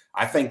season,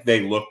 I think they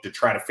look to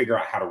try to figure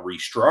out how to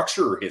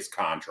restructure his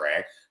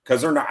contract,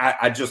 because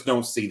I just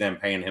don't see them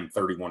paying him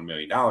 $31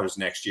 million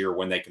next year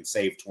when they can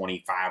save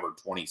 25 or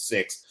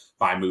 26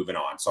 by moving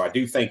on. So I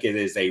do think it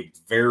is a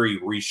very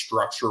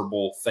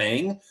restructurable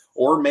thing,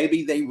 or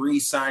maybe they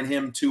re-sign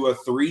him to a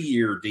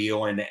 3-year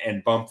deal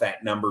and bump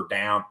that number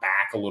down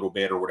back a little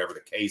bit, or whatever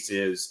the case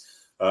is.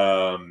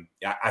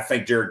 I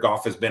think Jared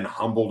Goff has been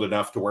humbled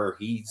enough to where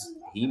he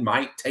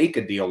might take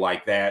a deal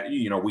like that.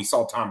 We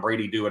saw Tom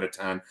Brady do it a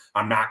ton.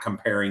 I'm not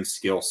comparing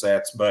skill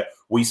sets, but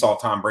we saw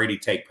Tom Brady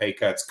take pay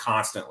cuts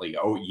constantly,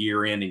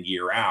 year in and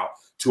year out,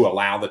 to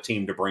allow the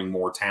team to bring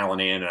more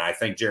talent in. And I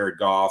think Jared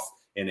Goff,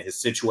 in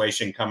his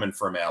situation coming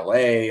from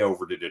LA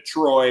over to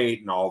Detroit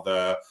and all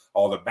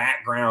the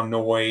background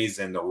noise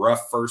and the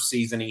rough first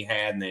season he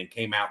had, and then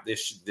came out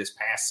this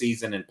past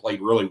season and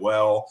played really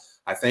well,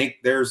 I think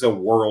there's a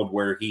world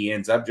where he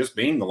ends up just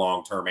being the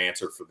long-term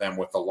answer for them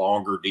with a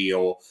longer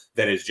deal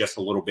that is just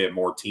a little bit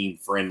more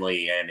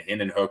team-friendly, and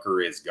Hendon Hooker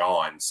is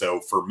gone.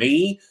 So for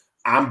me,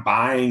 I'm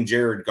buying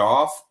Jared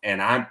Goff,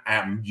 and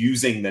I'm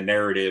using the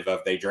narrative of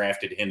they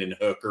drafted Hendon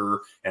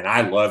Hooker, and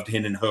I loved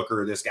Hendon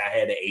Hooker. This guy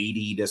had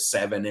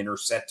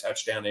 80-7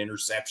 touchdown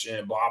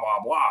interception, blah,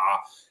 blah, blah,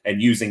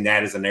 and using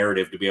that as a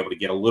narrative to be able to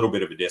get a little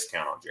bit of a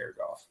discount on Jared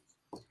Goff.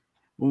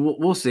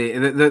 We'll see.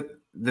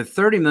 The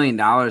 $30 million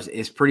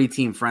is pretty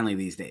team friendly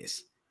these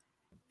days.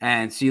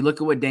 And so you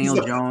look at what Daniel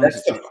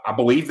Jones. I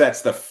believe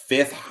that's the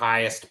 5th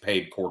highest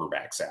paid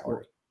quarterback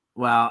salary.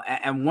 Well,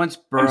 and once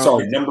Burrow. I'm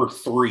sorry, number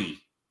 3.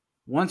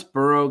 Once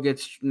Burrow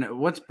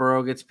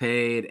gets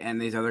paid and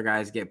these other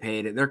guys get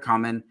paid, they're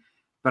coming.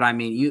 But I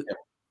mean,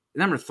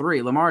 number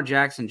 3, Lamar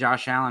Jackson,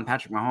 Josh Allen,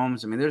 Patrick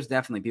Mahomes. I mean, there's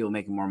definitely people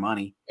making more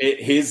money.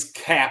 His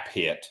cap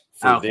hit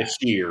for this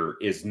year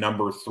is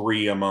number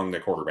 3 among the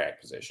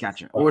quarterback position.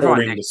 Gotcha.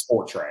 According to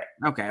Sport Track.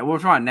 Okay, we're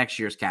talking about next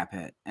year's cap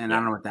hit, and I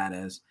don't know what that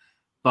is.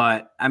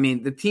 But, I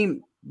mean, the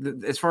team,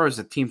 as far as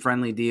a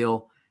team-friendly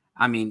deal,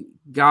 I mean,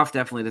 Goff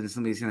definitely doesn't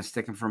seem like he's going to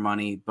stick him for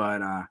money,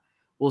 but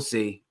we'll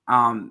see.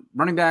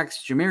 Running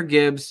backs, Jahmyr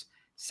Gibbs,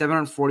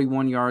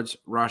 741 yards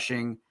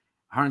rushing,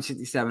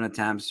 167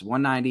 attempts,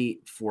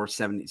 190 for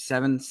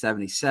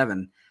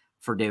 777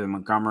 for David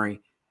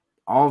Montgomery.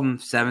 All of them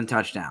 7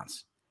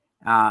 touchdowns.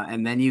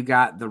 And then you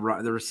got the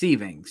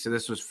receiving. So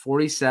this was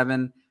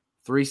 47,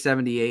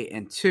 378,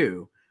 and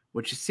 2,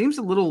 which seems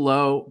a little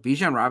low.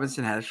 Bijan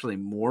Robinson had actually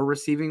more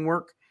receiving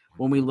work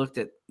when we looked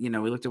at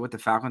what the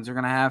Falcons are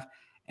going to have.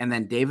 And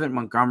then David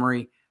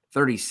Montgomery,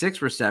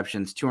 36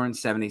 receptions,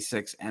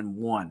 276 and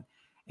 1.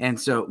 And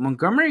so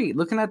Montgomery,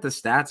 looking at the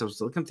stats, I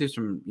was looking through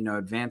some,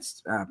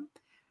 advanced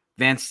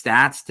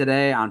stats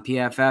today on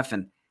PFF,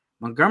 and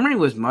Montgomery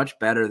was much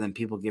better than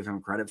people give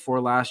him credit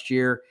for last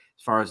year,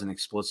 as far as an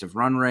explosive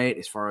run rate,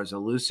 as far as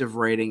elusive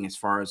rating, as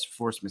far as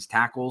forced missed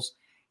tackles.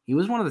 He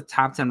was one of the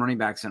top 10 running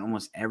backs in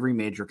almost every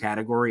major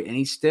category, and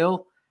he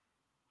still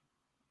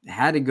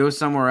had to go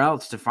somewhere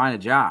else to find a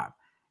job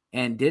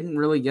and didn't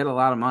really get a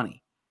lot of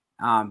money.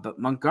 But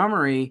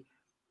Montgomery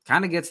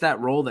kind of gets that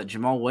role that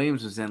Jamal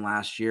Williams was in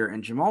last year,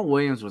 and Jamal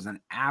Williams was an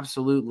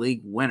absolute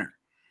league winner.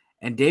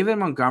 And David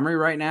Montgomery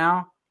right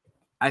now,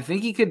 I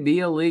think he could be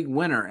a league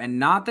winner, and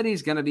not that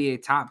he's going to be a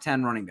top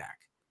 10 running back,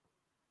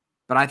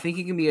 but I think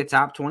he can be a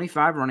top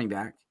 25 running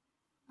back.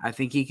 I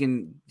think he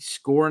can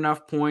score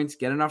enough points,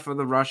 get enough of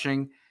the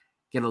rushing,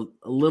 get a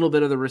little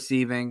bit of the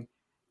receiving,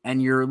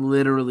 and you're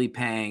literally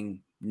paying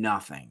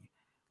nothing.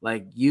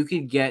 Like, you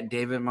could get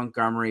David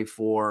Montgomery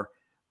for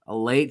a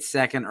late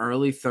second,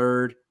 early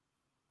third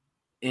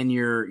in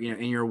your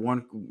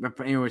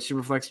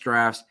Superflex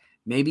drafts,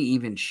 maybe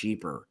even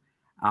cheaper.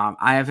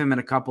 I have him in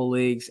a couple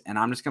leagues, and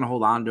I'm just going to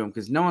hold on to him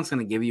because no one's going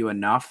to give you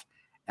enough,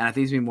 and I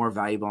think he's going to be more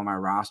valuable on my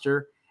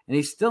roster. And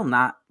he's still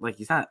not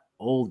he's not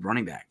old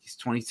running back. He's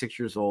 26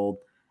 years old.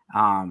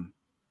 I'm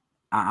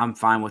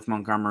fine with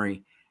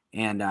Montgomery.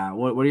 And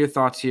what are your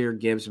thoughts here,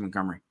 Gibbs and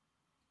Montgomery?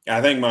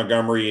 I think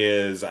Montgomery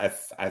is,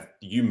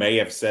 you may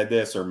have said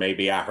this, or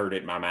maybe I heard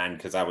it in my mind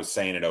because I was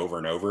saying it over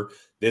and over.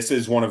 This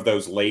is one of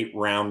those late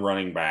round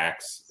running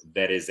backs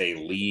that is a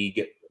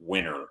league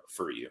winner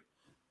for you.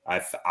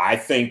 I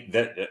think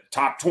that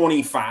top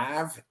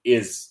 25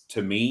 is,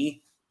 to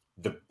me,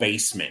 the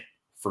basement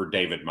for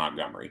David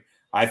Montgomery.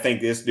 I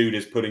think this dude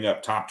is putting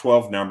up top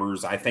 12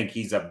 numbers. I think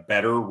he's a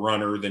better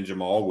runner than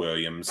Jamal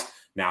Williams.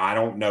 Now, I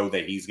don't know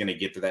that he's going to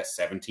get to that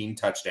 17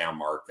 touchdown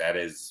mark. That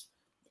is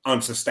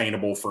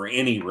unsustainable for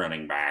any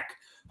running back.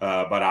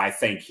 But I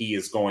think he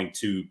is going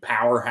to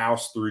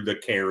powerhouse through the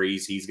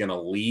carries. He's going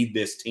to lead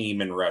this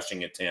team in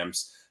rushing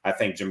attempts. I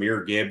think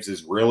Jahmyr Gibbs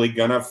is really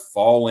going to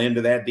fall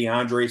into that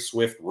DeAndre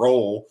Swift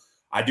role.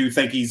 I do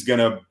think he's going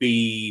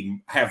to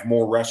have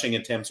more rushing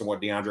attempts than what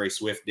DeAndre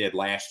Swift did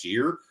last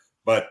year.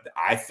 But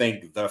I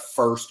think the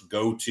first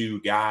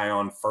go-to guy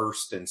on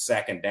first and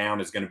second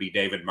down is going to be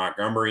David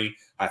Montgomery.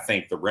 I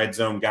think the red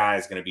zone guy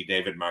is going to be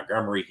David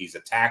Montgomery. He's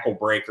a tackle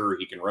breaker.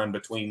 He can run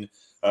between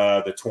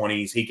the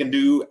 20s. He can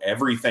do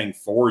everything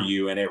for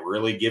you, and it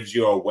really gives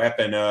you a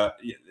weapon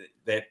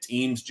that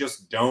teams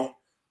just don't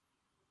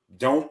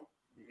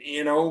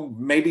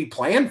maybe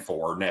plan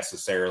for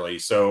necessarily.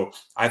 So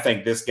I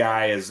think this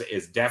guy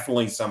is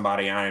definitely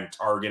somebody I am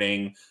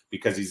targeting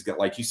because he's got,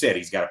 like you said,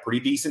 he's got a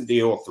pretty decent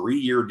deal, a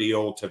 3-year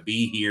deal to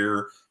be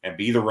here and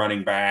be the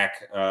running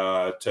back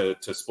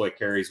to split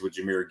carries with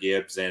Jahmyr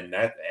Gibbs. And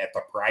that, at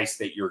the price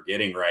that you're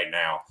getting right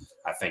now,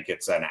 I think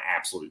it's an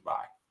absolute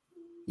buy.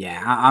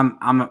 Yeah,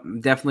 I'm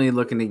definitely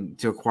looking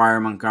to acquire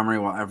Montgomery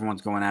while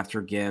everyone's going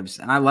after Gibbs.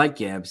 And I like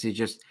Gibbs.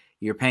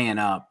 You're paying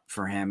up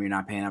for him. You're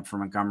not paying up for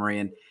Montgomery.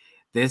 And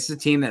this is a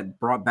team that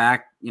brought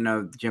back,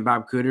 Jim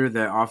Bob Cooter,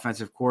 the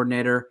offensive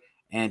coordinator,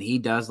 and he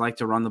does like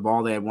to run the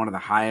ball. They had one of the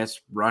highest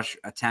rush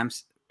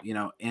attempts,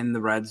 in the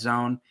red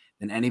zone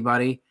than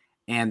anybody,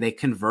 and they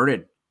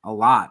converted a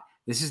lot.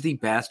 This is the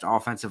best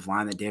offensive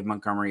line that Dave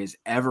Montgomery has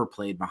ever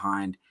played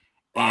behind.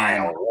 By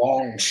a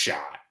long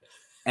shot.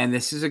 And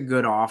this is a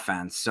good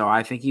offense, so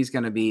I think he's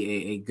going to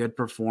be a good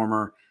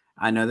performer.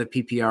 I know the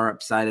PPR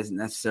upside isn't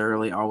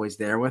necessarily always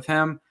there with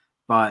him,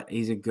 but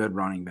he's a good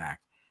running back.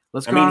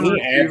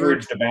 He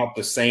averaged about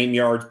the same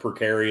yards per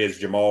carry as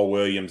Jamal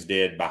Williams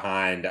did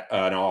behind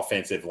an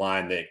offensive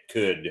line that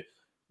could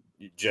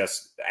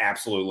just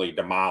absolutely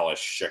demolish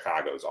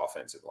Chicago's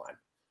offensive line.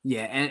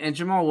 Yeah, and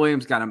Jamal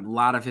Williams got a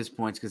lot of his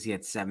points because he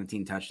had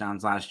 17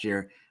 touchdowns last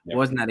year. Yep. It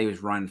wasn't that he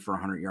was running for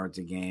 100 yards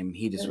a game.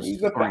 He just was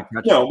scoring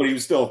touchdowns. No, but he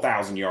was still a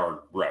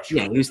 1,000-yard rusher.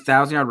 Yeah, he was a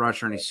 1,000-yard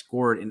rusher, and he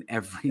scored in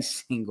every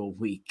single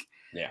week.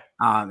 Yeah.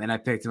 And I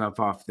picked him up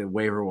off the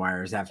waiver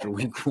wires after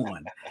week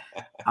 1.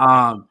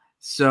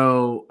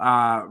 So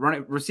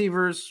running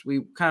receivers,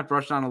 we kind of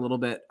brushed on a little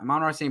bit.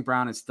 Amon-Ra St.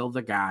 Brown is still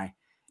the guy.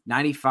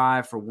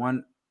 95 for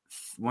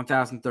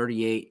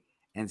 1,038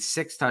 and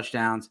 6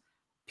 touchdowns.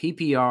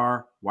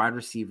 PPR wide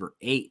receiver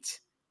 8.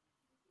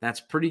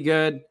 That's pretty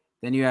good.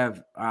 Then you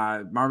have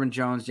Marvin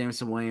Jones,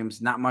 Jameson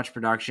Williams, not much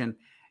production.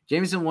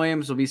 Jameson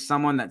Williams will be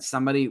someone that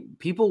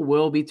people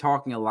will be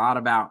talking a lot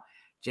about.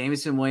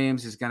 Jameson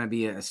Williams is going to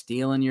be a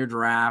steal in your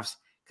drafts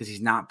because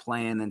he's not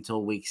playing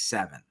until week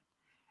 7.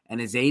 And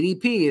his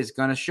ADP is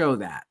going to show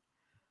that.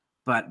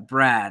 But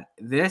Brad,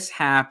 this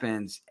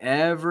happens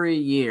every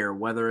year,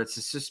 whether it's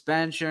a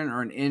suspension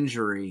or an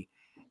injury,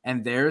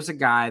 and there's a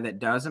guy that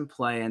doesn't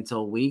play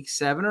until week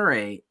 7 or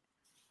 8,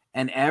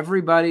 and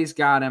everybody's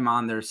got him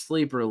on their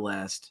sleeper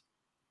list.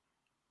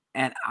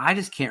 And I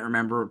just can't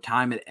remember a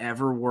time it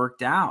ever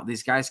worked out.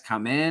 These guys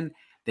come in,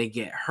 they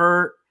get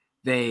hurt,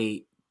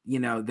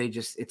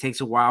 it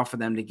takes a while for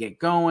them to get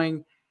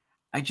going.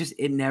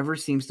 It never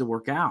seems to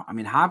work out. I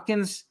mean,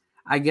 Hopkins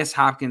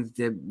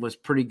was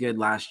pretty good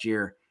last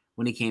year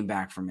when he came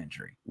back from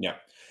injury. Yeah.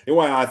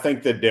 Well, I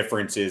think the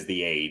difference is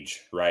the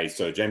age, right?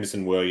 So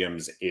Jameson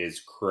Williams is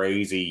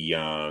crazy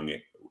young.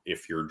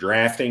 If you're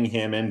drafting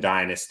him in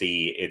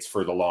Dynasty, it's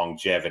for the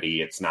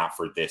longevity. It's not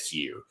for this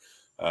year.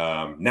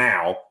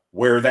 Now,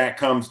 where that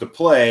comes to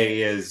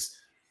play is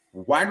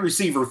wide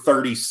receiver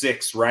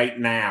 36 right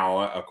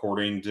now,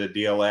 according to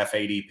DLF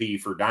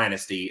ADP for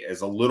Dynasty,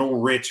 is a little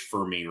rich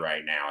for me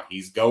right now.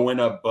 He's going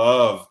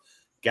above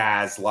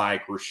guys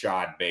like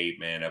Rashad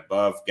Bateman,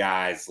 above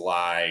guys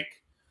like,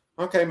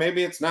 okay,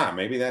 maybe it's not.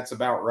 Maybe that's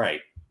about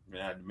right.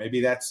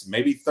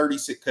 Maybe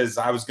 36, because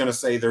I was going to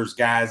say there's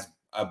guys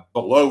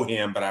below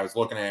him, but I was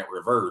looking at it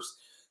reverse.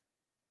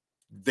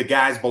 The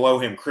guys below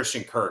him,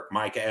 Christian Kirk,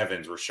 Mike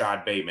Evans,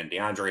 Rashad Bateman,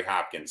 DeAndre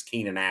Hopkins,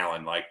 Keenan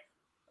Allen,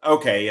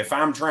 okay, if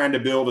I'm trying to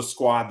build a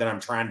squad that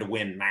I'm trying to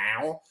win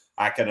now,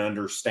 I can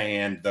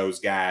understand those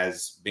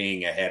guys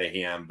being ahead of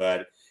him.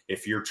 But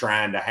if you're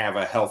trying to have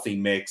a healthy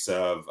mix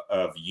of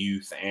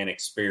youth and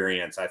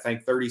experience, I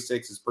think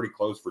 36 is pretty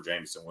close for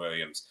Jameson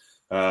Williams.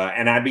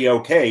 And I'd be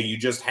okay. You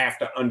just have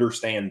to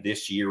understand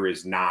this year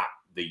is not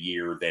the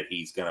year that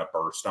he's going to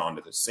burst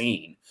onto the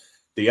scene.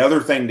 The other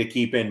thing to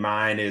keep in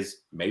mind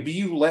is maybe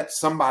you let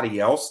somebody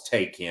else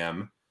take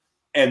him,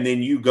 and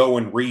then you go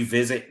and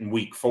revisit in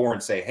week 4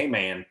 and say, hey,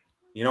 man,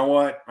 you know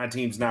what? My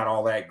team's not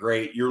all that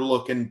great. You're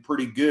looking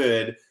pretty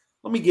good.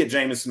 Let me get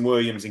Jameson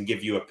Williams and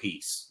give you a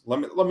piece. Let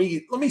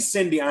me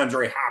send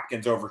DeAndre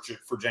Hopkins over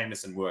for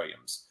Jameson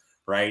Williams,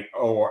 right?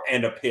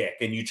 And a pick.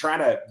 And you try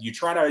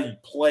to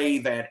play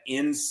that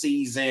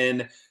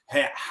in-season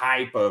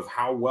hype of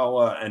how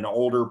well an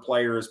older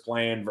player is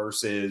playing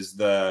versus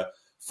the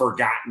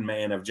forgotten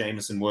man of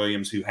Jameson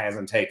Williams who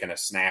hasn't taken a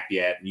snap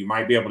yet. And you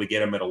might be able to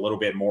get him at a little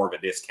bit more of a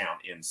discount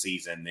in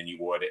season than you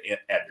would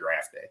at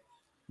draft day.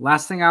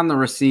 Last thing on the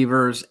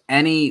receivers,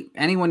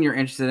 anyone you're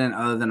interested in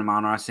other than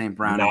Amon-Ra St.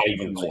 Brown? Not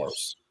even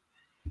close.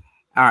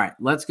 All right,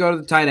 let's go to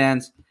the tight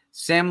ends.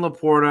 Sam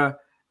Laporta,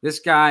 this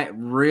guy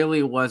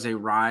really was a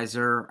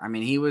riser. I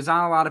mean, he was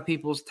on a lot of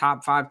people's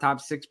top 5,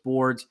 top 6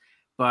 boards,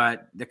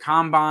 but the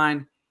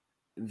Combine,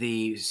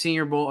 the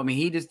Senior Bowl, I mean,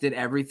 he just did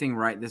everything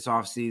right this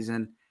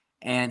offseason,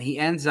 and he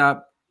ends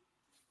up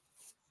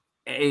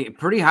a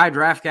pretty high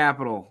draft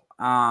capital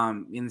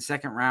in the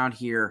second round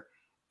here.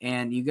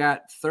 And you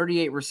got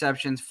 38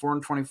 receptions,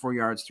 424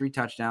 yards, 3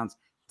 touchdowns,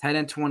 tight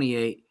end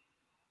 28.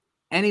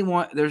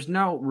 There's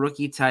no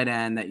rookie tight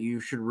end that you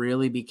should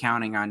really be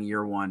counting on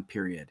year 1,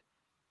 period.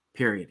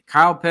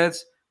 Kyle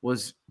Pitts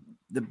was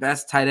the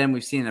best tight end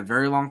we've seen in a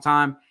very long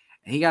time.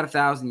 And he got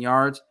 1,000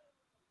 yards.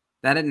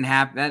 That didn't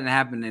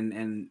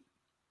happen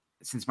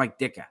since Mike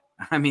Ditka.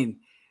 I mean,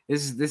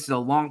 this is a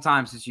long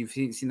time since you've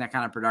seen that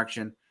kind of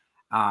production.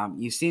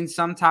 You've seen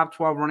some top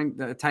 12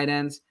 running tight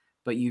ends,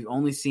 but you've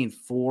only seen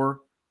 4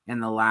 in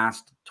the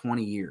last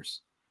 20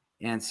 years.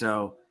 And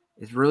so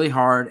it's really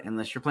hard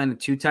unless you're playing a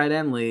 2 tight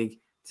end league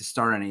to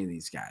start any of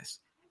these guys.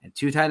 And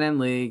 2 tight end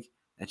league,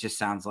 that just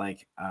sounds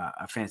like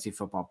a fantasy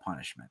football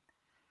punishment.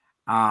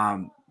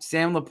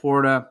 Sam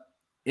Laporta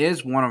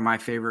is one of my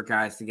favorite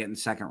guys to get in the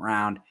second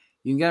round.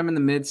 You can get him in the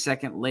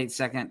mid-second, late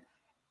second,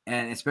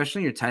 and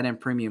especially in your tight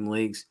end premium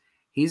leagues.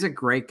 He's a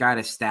great guy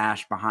to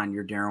stash behind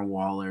your Darren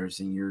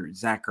Wallers and your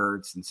Zach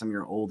Ertz and some of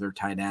your older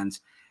tight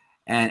ends.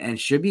 And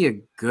should be a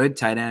good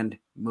tight end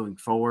moving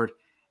forward.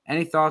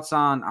 Any thoughts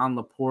on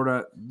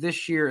Laporta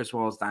this year as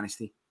well as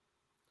Dynasty?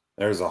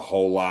 There's a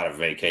whole lot of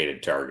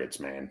vacated targets,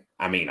 man.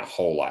 I mean, a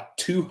whole lot.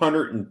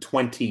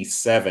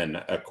 227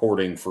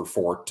 according for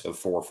 4 for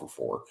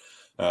 4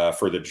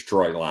 for the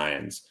Detroit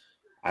Lions.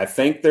 I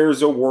think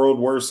there's a world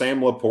where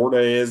Sam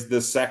Laporta is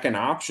the second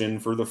option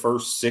for the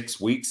first 6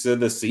 weeks of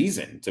the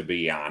season, to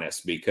be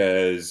honest,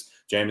 because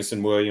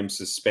Jameson Williams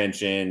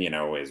suspension,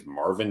 is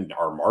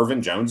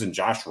Marvin Jones and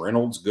Josh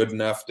Reynolds good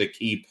enough to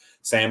keep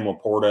Sam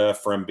Laporta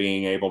from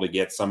being able to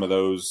get some of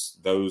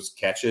those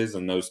catches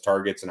and those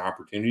targets and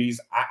opportunities?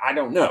 I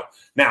don't know.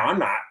 Now, I'm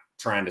not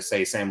trying to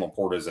say Sam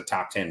Laporta is a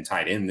top 10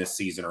 tight end this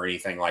season or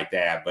anything like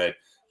that, but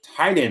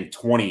tight end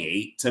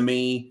 28 to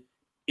me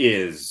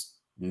is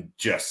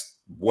just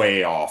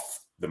way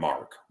off the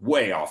mark.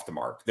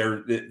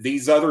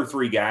 These other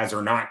 3 guys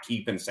are not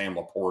keeping Sam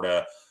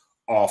Laporta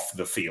off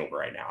the field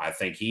right now. I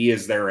think he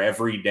is their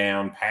every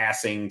down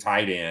passing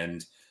tight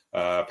end,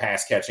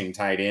 pass catching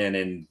tight end.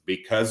 And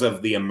because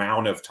of the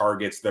amount of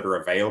targets that are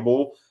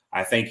available,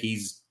 I think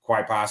he's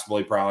quite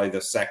possibly probably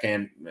the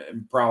second,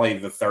 probably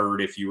the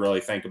third, if you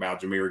really think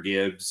about Jahmyr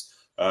Gibbs,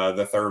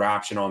 the third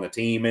option on the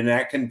team. And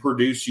that can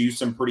produce you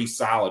some pretty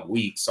solid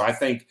weeks. So I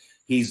think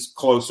he's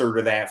closer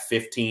to that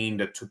 15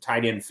 to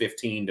tight end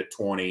 15 to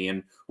 20.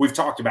 And we've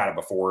talked about it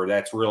before.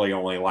 That's really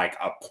only like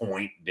a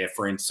point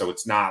difference. So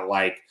it's not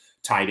like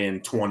tight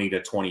end 20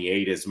 to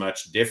 28 is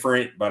much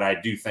different, but I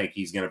do think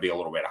he's going to be a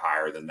little bit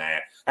higher than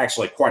that.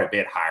 Actually, quite a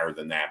bit higher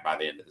than that by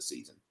the end of the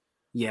season.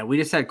 Yeah, we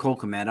just had Cole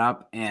Kmet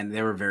up, and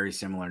they were very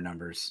similar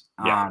numbers.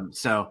 Yeah.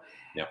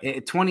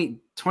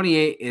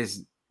 28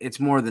 is it's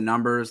more the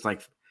numbers,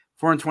 like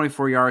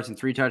 424 yards and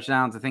 3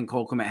 touchdowns. I think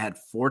Cole Kmet had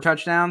 4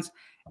 touchdowns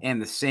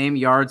and the same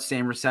yards,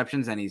 same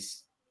receptions, and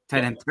he's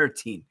tight end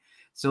 13.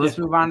 So let's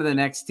move on to the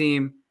next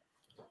team.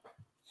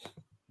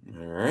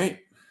 All right.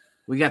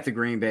 We got the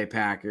Green Bay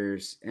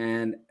Packers,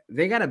 and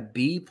they got a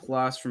B+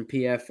 from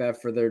PFF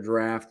for their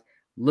draft.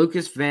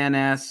 Lucas Van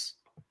Ness.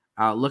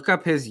 Look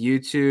up his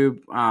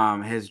YouTube,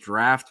 his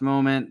draft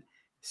moment.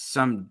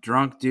 Some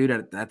drunk dude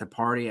at the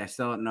party. I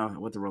still don't know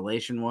what the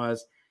relation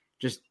was.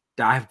 Just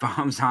dive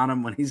bombs on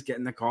him when he's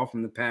getting the call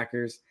from the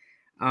Packers.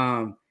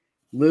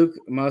 Luke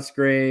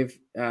Musgrave,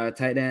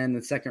 tight end in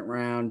the second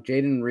round.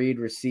 Jaden Reed,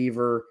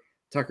 receiver.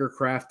 Tucker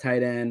Kraft,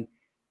 tight end.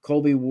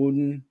 Colby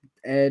Wooden,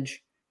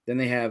 edge. Then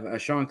they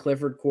have Sean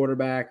Clifford,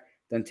 quarterback.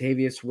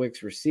 Dontavius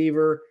Wicks,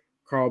 receiver.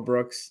 Carl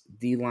Brooks,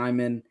 D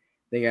lineman.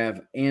 They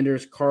have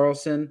Anders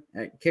Carlson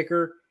at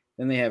kicker.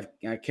 Then they have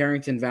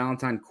Carrington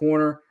Valentine,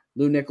 corner.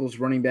 Lou Nichols,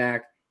 running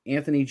back.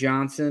 Anthony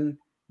Johnson,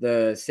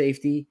 the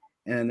safety.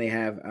 And then they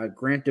have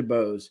Grant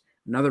DeBose,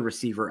 another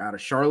receiver out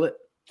of Charlotte.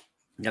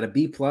 Got a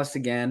B+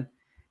 again.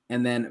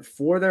 And then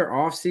for their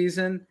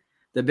offseason,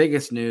 the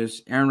biggest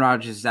news, Aaron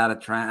Rodgers is out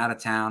of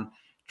town.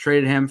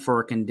 Traded him for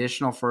a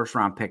conditional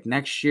first-round pick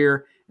next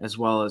year, as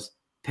well as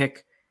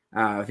pick,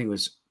 I think it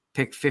was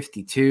pick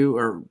 52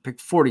 or pick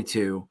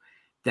 42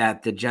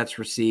 that the Jets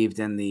received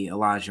in the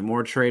Elijah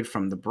Moore trade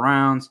from the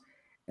Browns.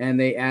 And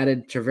they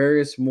added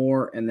Travarius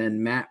Moore and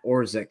then Matt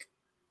Orzik.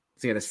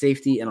 So they got a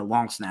safety and a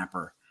long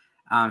snapper.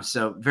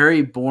 So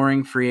very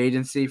boring free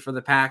agency for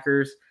the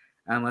Packers,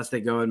 unless they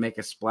go and make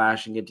a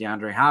splash and get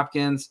DeAndre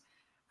Hopkins.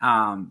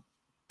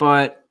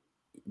 But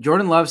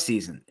Jordan Love's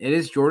season. It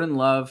is Jordan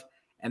Love.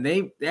 And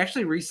they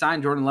actually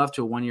re-signed Jordan Love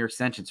to a 1-year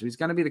extension. So he's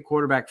going to be the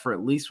quarterback for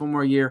at least 1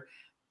 more year.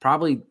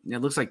 Probably, it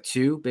looks like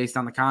 2 based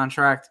on the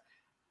contract.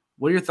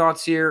 What are your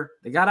thoughts here?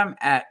 They got him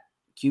at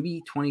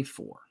QB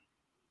 24.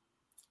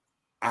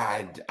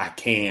 I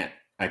can't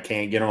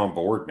get on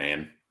board,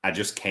 man. I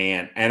just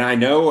can't. And I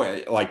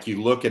know, like,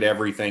 you look at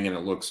everything and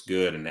it looks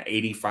good. And the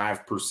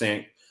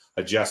 85%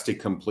 adjusted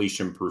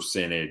completion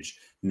percentage,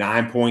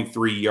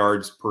 9.3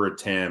 yards per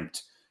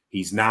attempt.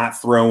 He's not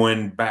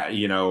throwing back,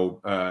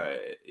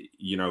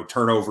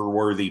 turnover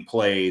worthy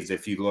plays.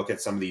 If you look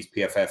at some of these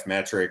PFF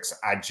metrics,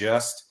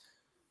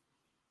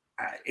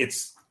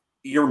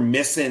 you're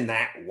missing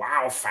that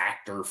wow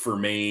factor for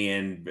me.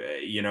 And,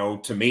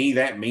 to me,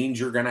 that means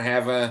you're going to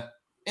have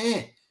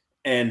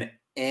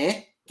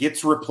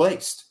gets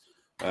replaced.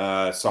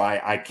 So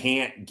I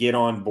can't get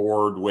on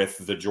board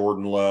with the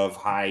Jordan Love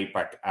hype.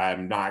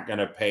 I'm not going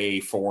to pay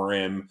for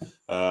him.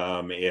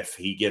 If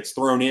he gets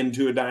thrown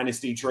into a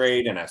dynasty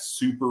trade in a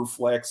super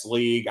flex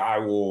league, I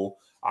will,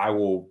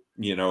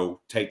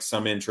 take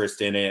some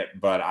interest in it,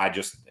 but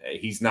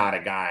he's not a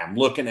guy I'm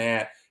looking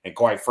at. And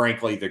quite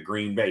frankly, the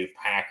Green Bay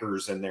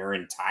Packers in their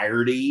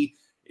entirety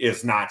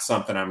is not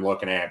something I'm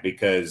looking at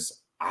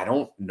because I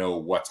don't know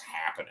what's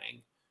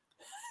happening.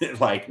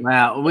 Like,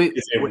 well, you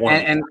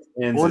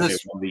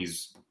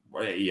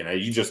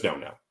just don't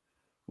know.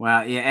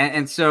 Well, yeah,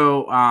 and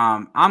so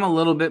I'm a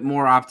little bit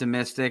more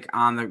optimistic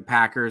on the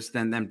Packers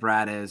than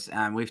Brad is.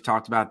 We've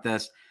talked about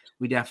this.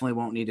 We definitely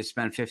won't need to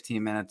spend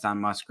 15 minutes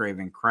on Musgrave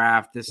and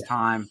Kraft this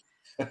time.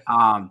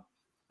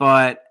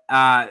 But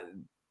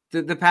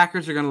the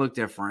Packers are going to look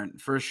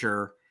different for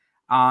sure.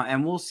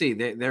 And we'll see.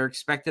 They're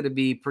expected to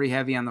be pretty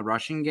heavy on the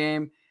rushing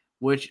game,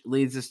 which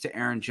leads us to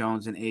Aaron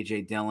Jones and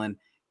A.J. Dillon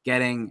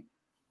getting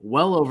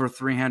well over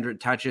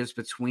 300 touches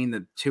between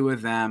the two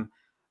of them.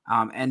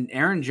 And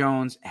Aaron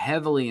Jones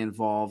heavily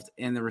involved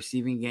in the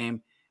receiving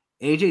game.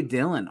 A.J.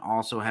 Dillon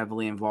also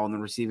heavily involved in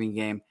the receiving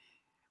game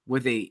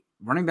with a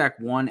running back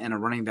 1 and a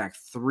running back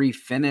 3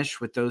 finish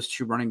with those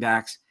two running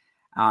backs.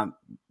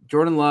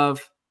 Jordan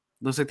Love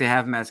looks like they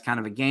have him as kind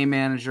of a game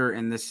manager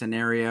in this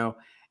scenario.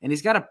 And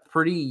he's got a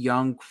pretty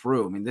young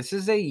crew. I mean, this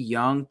is a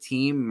young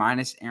team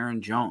minus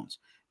Aaron Jones.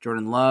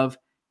 Jordan Love,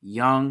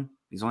 young.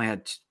 He's only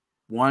had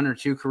 1 or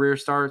 2 career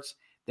starts.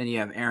 Then you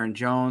have Aaron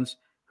Jones,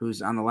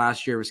 who's on the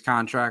last year of his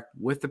contract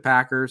with the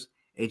Packers.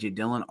 A.J.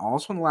 Dillon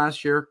also on the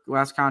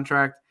last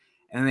contract.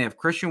 And then they have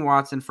Christian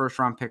Watson,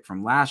 first-round pick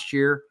from last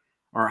year,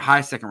 or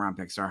high second-round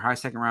pick.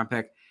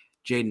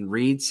 Jaden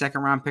Reed,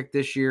 second-round pick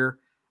this year.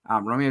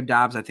 Romeo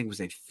Doubs, I think,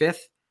 was a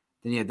 5th.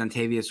 Then you had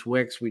Dontavius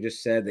Wicks. We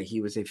just said that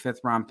he was a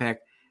 5th-round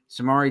pick.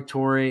 Samari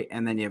Torrey,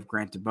 and then you have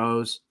Grant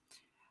DeBose.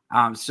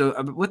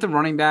 So with the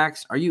running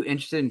backs, are you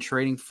interested in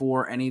trading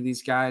for any of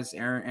these guys,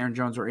 Aaron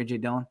Jones or A.J.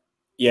 Dillon?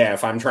 Yeah,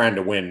 if I'm trying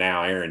to win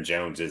now, Aaron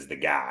Jones is the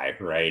guy,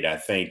 right? I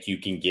think you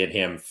can get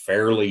him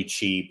fairly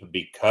cheap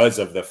because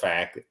of the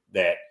fact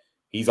that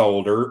he's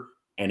older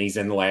and he's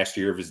in the last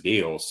year of his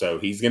deal. So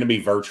he's going to be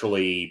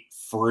virtually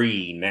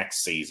free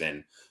next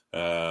season.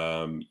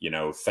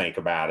 Think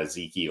about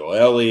Ezekiel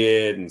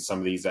Elliott and some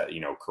of these,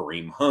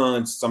 Kareem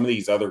Hunt, some of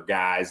these other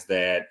guys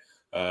that,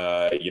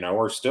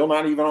 are still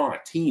not even on a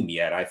team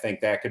yet. I think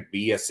that could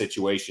be a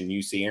situation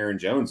you see Aaron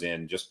Jones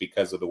in just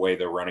because of the way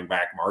the running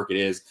back market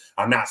is.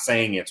 I'm not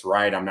saying it's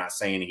right. I'm not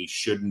saying he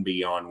shouldn't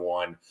be on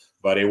one,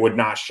 but it would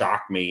not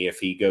shock me if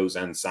he goes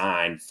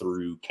unsigned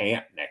through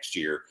camp next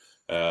year.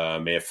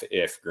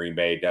 If Green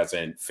Bay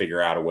doesn't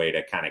figure out a way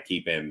to kind of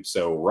keep him.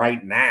 So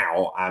right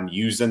now I'm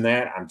using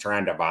that. I'm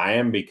trying to buy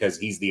him because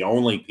he's the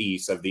only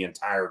piece of the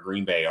entire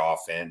Green Bay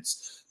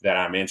offense that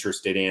I'm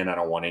interested in. I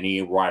don't want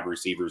any wide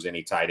receivers,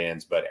 any tight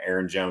ends, but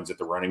Aaron Jones at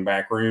the running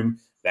back room,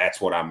 that's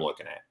what I'm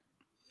looking at.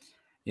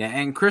 Yeah,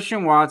 and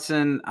Christian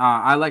Watson,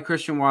 I like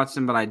Christian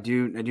Watson, but I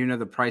do know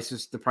the price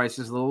is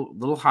a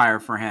little higher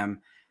for him.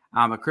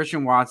 But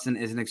Christian Watson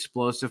is an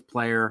explosive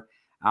player.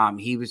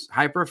 He was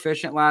hyper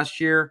efficient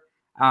last year,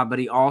 but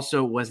he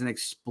also was an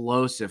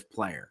explosive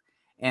player.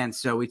 And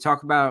so we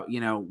talk about,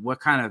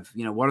 what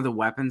are the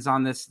weapons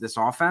on this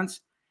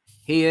offense?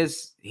 He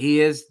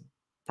is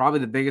probably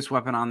the biggest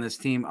weapon on this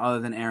team other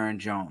than Aaron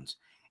Jones.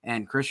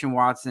 And Christian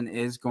Watson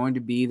is going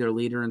to be their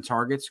leader in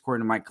targets,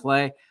 according to Mike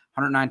Clay.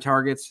 109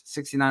 targets,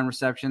 69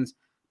 receptions,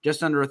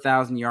 just under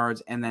 1,000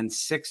 yards, and then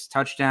 6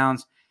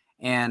 touchdowns.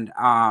 And,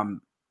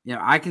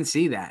 I can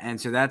see that.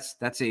 And so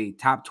that's a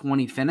top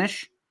 20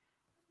 finish.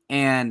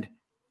 And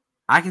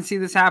I can see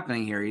this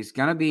happening here. He's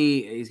gonna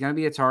be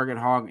a target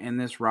hog in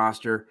this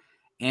roster,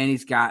 and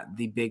he's got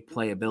the big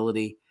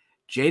playability.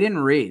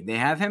 Jayden Reed, they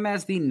have him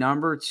as the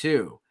number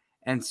 2.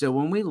 And so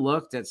when we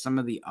looked at some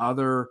of the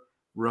other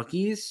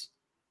rookies,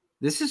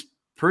 this is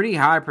pretty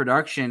high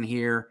production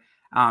here.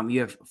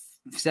 You have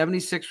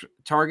 76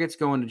 targets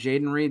going to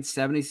Jayden Reed,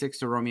 76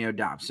 to Romeo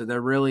Doubs. So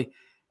they're really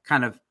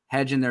kind of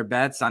hedging their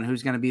bets on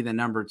who's going to be the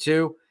number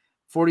 2.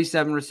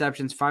 47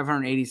 receptions,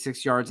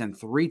 586 yards, and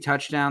 3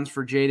 touchdowns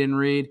for Jayden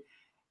Reed.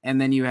 And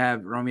then you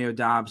have Romeo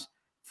Doubs,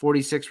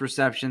 46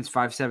 receptions,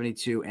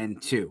 572,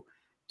 and 2.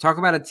 Talk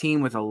about a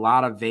team with a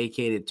lot of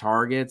vacated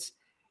targets.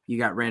 You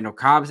got Randall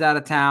Cobb's out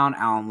of town,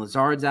 Alan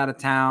Lazard's out of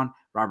town,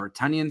 Robert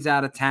Tunyon's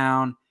out of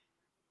town.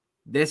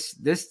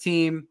 This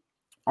team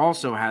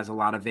also has a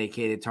lot of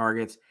vacated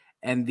targets,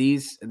 and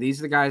these are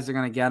the guys that are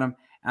going to get them.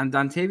 And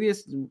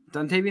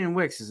Dontavian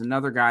Wicks is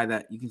another guy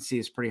that you can see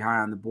is pretty high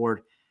on the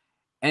board.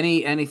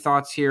 Any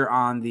thoughts here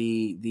on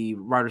the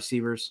wide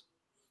receivers?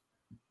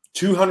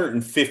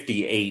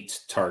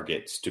 258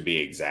 targets to be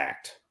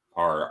exact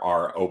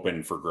are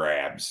open for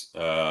grabs.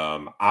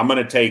 I'm going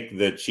to take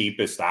the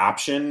cheapest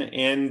option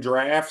in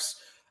drafts.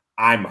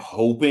 I'm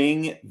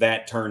hoping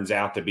that turns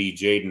out to be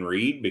Jayden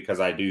Reed because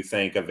I do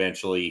think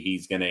eventually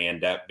he's going to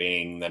end up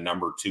being the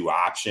number 2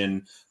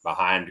 option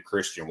behind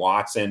Christian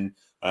Watson.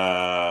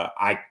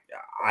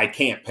 I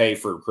can't pay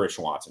for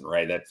Christian Watson,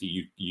 right? That's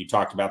you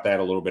talked about that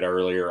a little bit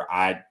earlier.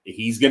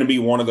 He's going to be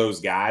one of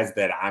those guys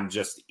that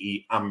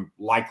I'm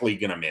likely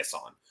going to miss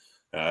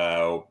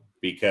on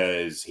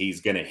because he's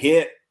going to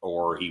hit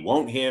or he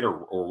won't hit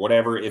or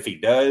whatever. If he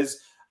does,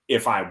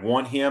 if I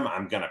want him,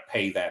 I'm going to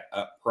pay that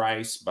up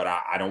price, but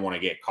I don't want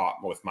to get caught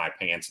with my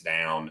pants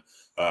down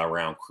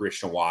around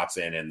Christian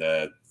Watson and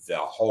the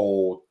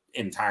whole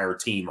entire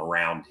team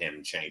around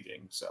him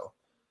changing. So.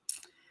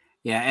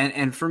 Yeah,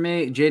 and for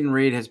me, Jayden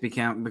Reed has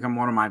become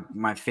one of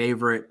my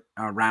favorite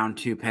round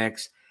 2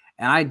 picks,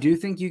 and I do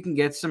think you can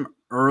get some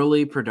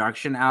early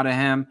production out of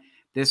him.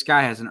 This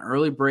guy has an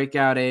early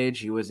breakout age.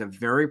 He was a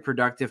very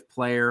productive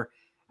player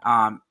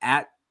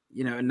at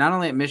not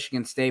only at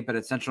Michigan State but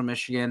at Central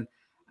Michigan,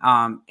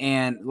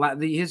 and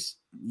his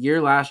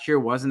year last year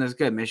wasn't as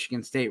good.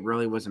 Michigan State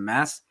really was a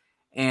mess,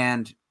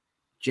 and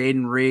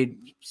Jayden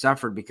Reed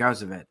suffered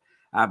because of it.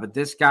 But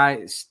this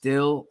guy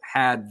still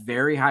had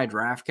very high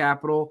draft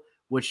capital,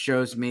 which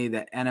shows me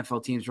that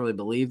NFL teams really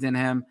believed in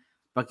him.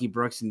 Bucky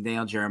Brooks and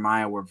Daniel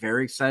Jeremiah were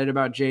very excited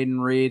about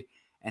Jayden Reed,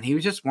 and he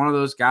was just one of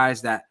those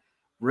guys that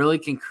really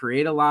can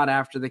create a lot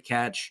after the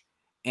catch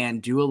and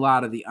do a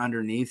lot of the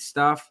underneath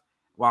stuff,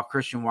 while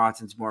Christian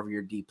Watson's more of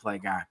your deep play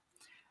guy.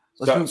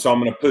 So I'm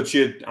going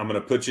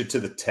to put you to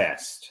the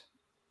test.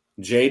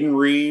 Jayden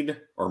Reed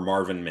or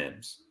Marvin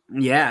Mims?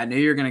 Yeah, I knew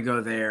you were going to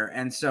go there,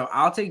 and so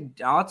I'll take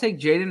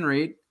Jayden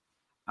Reed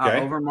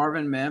over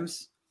Marvin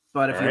Mims.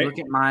 But if you look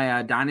at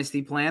my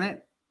Dynasty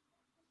Planet,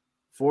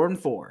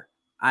 4-4,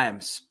 I am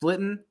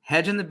splitting,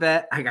 hedging the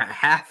bet. I got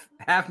half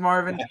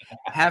Marvin,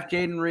 half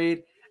Jayden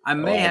Reed. I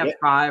may have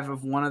 5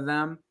 of one of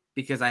them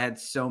because I had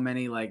so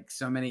many late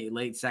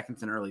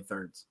seconds and early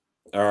thirds.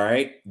 All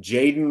right,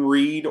 Jayden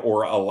Reed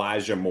or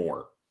Elijah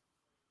Moore?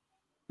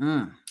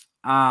 I'd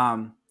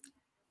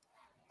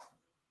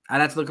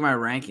have to look at my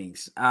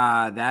rankings.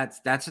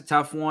 That's a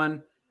tough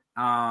one.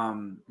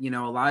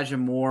 Elijah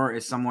Moore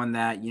is someone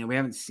that, we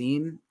haven't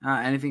seen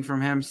anything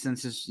from him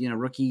since his,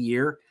 rookie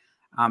year.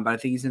 But I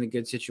think he's in a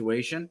good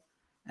situation.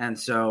 And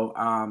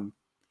so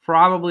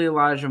probably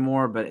Elijah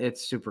Moore, but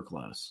it's super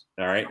close.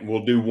 All right.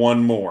 We'll do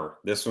one more.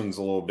 This one's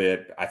a little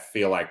bit, I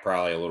feel like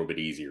probably a little bit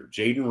easier.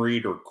 Jaden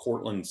Reed or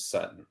Cortland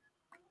Sutton?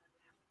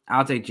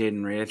 I'll take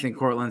Jaden Reed. I think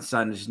Cortland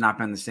Sutton has just not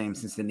been the same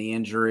since the knee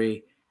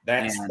injury.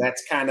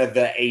 That's kind of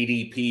the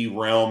ADP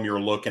realm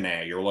you're looking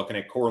at. You're looking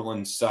at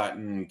Cortland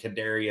Sutton,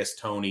 Kadarius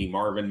Toney,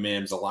 Marvin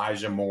Mims,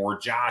 Elijah Moore,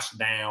 Josh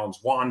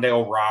Downs,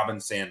 Wan'Dale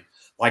Robinson,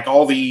 like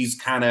all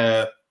these kind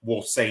of,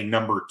 we'll say,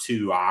 number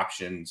 2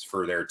 options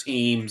for their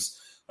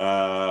teams.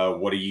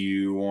 What do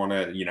you want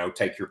to,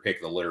 take your pick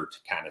of the litter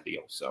kind of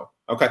deal? So,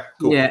 okay,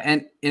 cool. Yeah,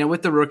 and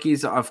with the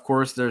rookies, of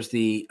course, there's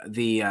the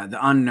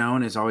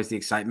unknown is always the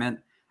excitement.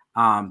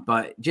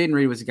 But Jaden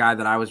Reed was a guy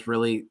that I was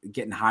really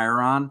getting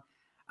higher on.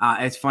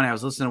 It's funny. I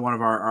was listening to one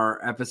of our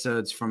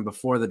episodes from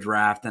before the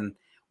draft, and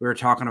we were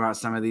talking about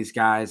some of these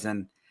guys.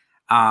 And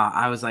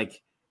I was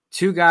like,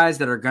 2 guys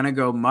that are going to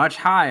go much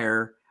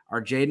higher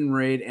are Jaden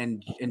Reed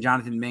and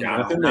Jonathan Mingo.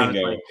 Jonathan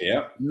Mingo, like,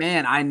 yeah.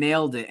 Man, I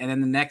nailed it. And in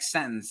the next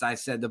sentence, I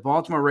said, the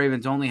Baltimore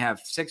Ravens only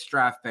have 6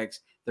 draft picks.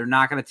 They're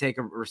not going to take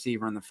a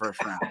receiver in the first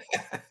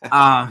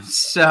round.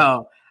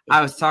 So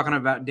I was talking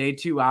about day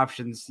 2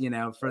 options,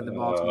 for the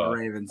Baltimore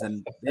Ravens,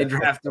 and they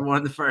drafted one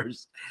of the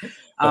first.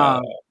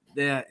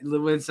 Yeah,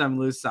 win some,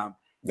 lose some.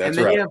 That's and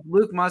then right. You have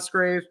Luke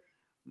Musgrave.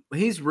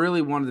 He's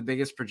really one of the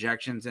biggest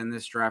projections in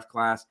this draft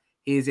class.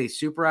 He is a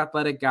super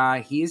athletic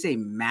guy. He is a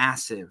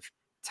massive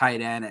tight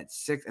end at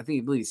 6. I think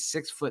he believes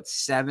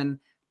 6'7",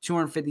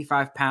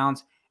 255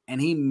 pounds,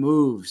 and he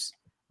moves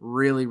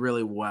really,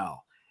 really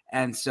well.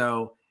 And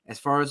so, as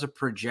far as a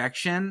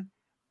projection,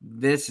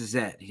 this is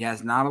it. He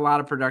has not a lot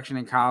of production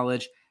in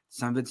college.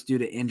 Some of it's due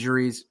to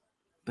injuries,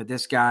 but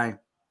this guy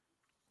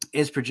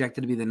is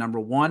projected to be the number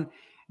 1.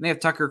 And they have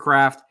Tucker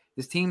Kraft.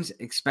 This team's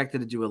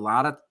expected to do a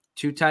lot of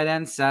 2 tight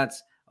end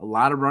sets, a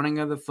lot of running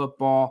of the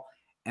football,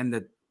 and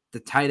the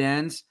tight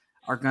ends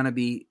are going to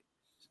be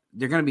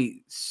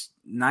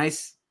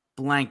nice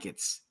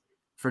blankets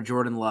for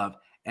Jordan Love.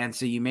 And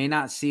so you may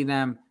not see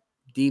them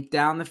deep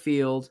down the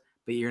field,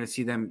 but you're going to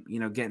see them,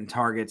 getting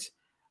targets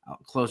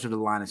closer to the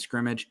line of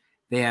scrimmage.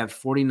 They have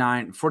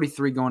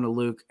 43 going to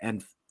Luke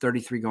and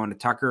 33 going to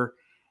Tucker.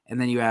 And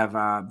then you have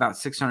about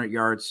 600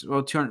 yards,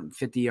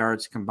 250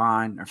 yards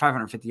combined, or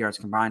 550 yards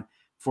combined,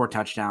 4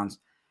 touchdowns.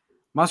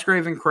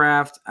 Musgrave and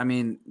Kraft, I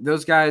mean,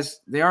 those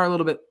guys, they are a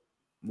little bit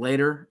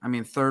later. I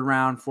mean, 3rd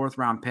round, 4th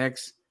round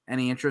picks.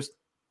 Any interest?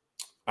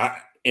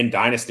 In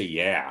Dynasty,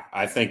 yeah.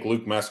 I think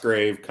Luke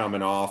Musgrave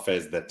coming off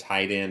as the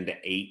tight end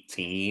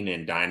 18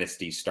 in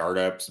Dynasty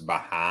startups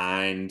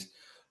behind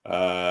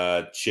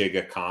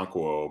Chiga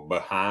Okonkwo,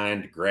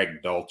 behind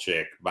Greg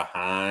Dulcich,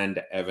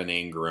 behind Evan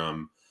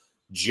Ingram,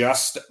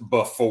 just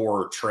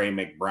before Trey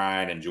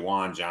McBride and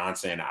Juwan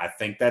Johnson. I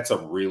think that's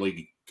a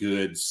really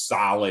good,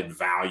 solid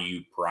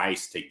value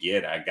price to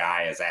get a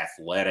guy as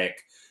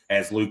athletic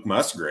as Luke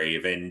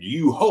Musgrave. And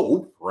you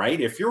hope,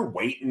 right, if you're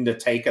waiting to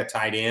take a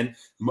tight end,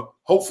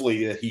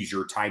 hopefully he's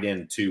your tight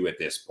end 2 at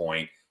this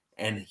point.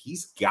 And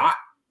he's got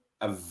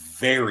a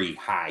very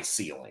high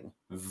ceiling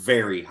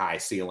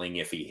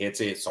if he hits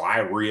it. So I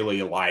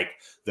really like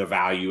the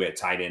value at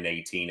tight end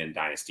 18 in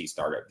Dynasty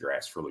startup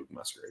drafts for Luke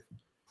Musgrave.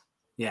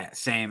 Yeah,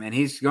 same. And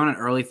he's going an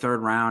early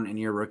 3rd round in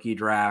your rookie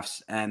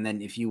drafts. And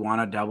then if you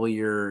want to double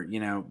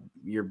your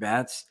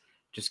bets,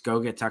 just go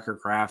get Tucker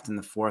Kraft in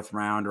the 4th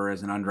round or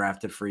as an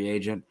undrafted free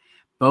agent.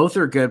 Both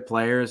are good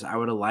players. I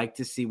would have liked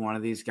to see one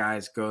of these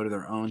guys go to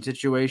their own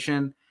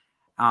situation.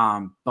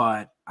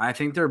 But I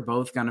think they're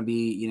both going to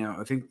be,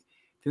 I think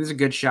there's a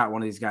good shot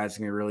one of these guys is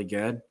going to be really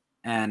good.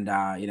 And,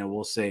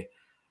 we'll see.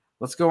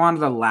 Let's go on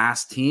to the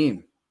last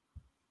team,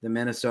 the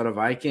Minnesota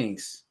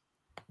Vikings.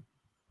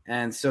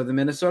 And so the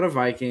Minnesota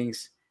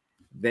Vikings,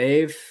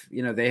 they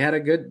had a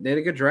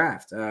good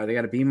draft. They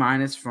got a B-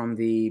 from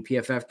the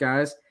PFF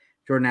guys.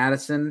 Jordan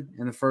Addison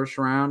in the 1st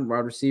round, wide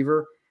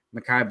receiver.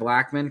 Mekhi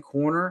Blackman,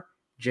 corner.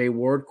 Jay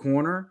Ward,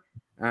 corner.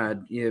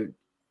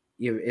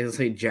 It'll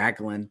say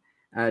Jacqueline.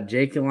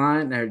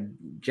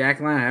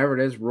 Jacqueline, however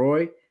it is.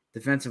 Roy,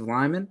 defensive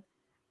lineman.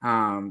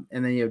 And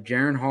then you have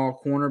Jaron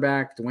Hall,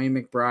 cornerback. Dwayne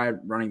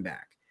McBride, running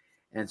back.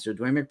 And so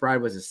Dwayne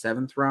McBride was a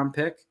 7th round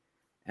pick.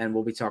 And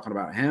we'll be talking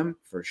about him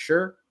for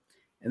sure.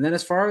 And then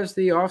as far as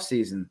the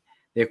offseason,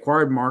 they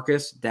acquired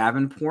Marcus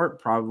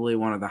Davenport, probably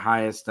one of the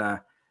highest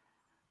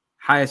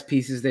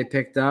pieces they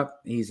picked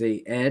up. He's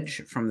a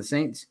edge from the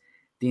Saints.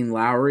 Dean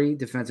Lowry,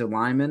 defensive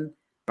lineman.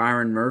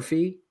 Byron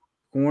Murphy,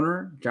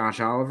 corner. Josh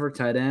Oliver,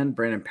 tight end.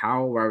 Brandon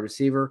Powell, wide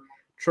receiver.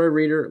 Troy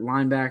Reeder,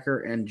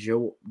 linebacker. And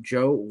Joe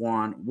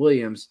Juan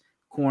Williams,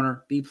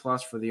 corner. B+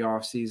 for the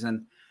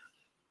offseason.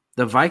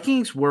 The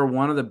Vikings were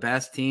one of the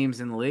best teams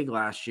in the league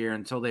last year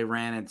until they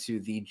ran into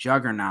the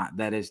juggernaut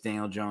that is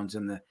Daniel Jones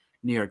and the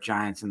New York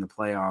Giants in the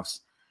playoffs.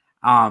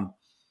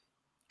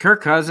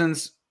 Kirk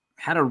Cousins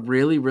had a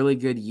really, really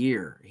good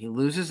year. He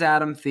loses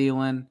Adam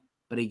Thielen,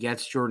 but he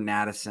gets Jordan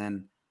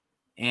Addison.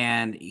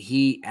 And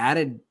he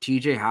added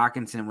TJ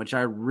Hawkinson, which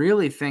I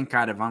really think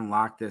kind of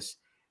unlocked this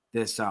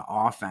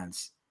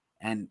offense.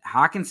 And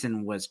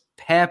Hawkinson was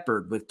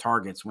peppered with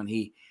targets when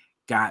he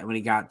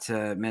got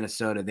to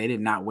Minnesota. They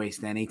did not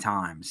waste any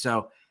time.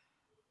 So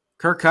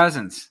Kirk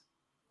Cousins,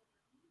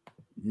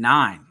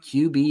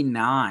 QB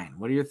 9.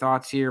 What are your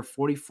thoughts here?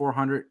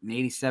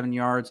 4,487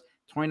 yards,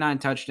 29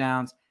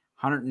 touchdowns,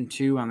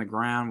 102 on the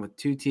ground with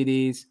 2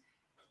 TDs.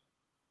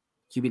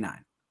 QB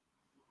 9.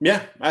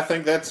 Yeah, I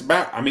think that's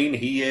about. I mean,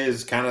 he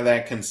is kind of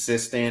that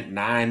consistent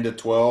 9 to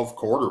 12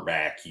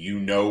 quarterback.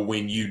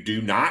 When you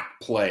do not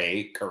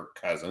play Kirk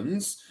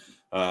Cousins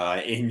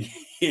in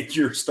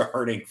your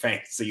starting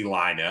fantasy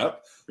lineup,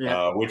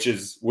 which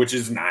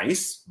is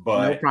nice.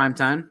 But no prime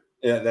time.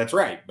 That's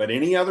right. But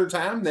any other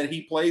time that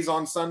he plays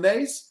on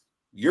Sundays,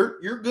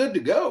 you're good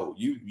to go.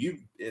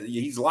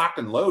 He's locked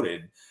and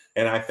loaded.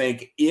 And I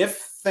think if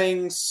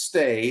things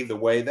stay the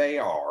way they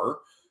are,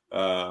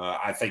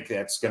 I think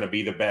that's going to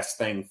be the best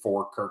thing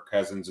for Kirk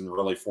Cousins and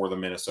really for the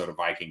Minnesota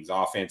Vikings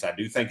offense. I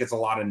do think it's a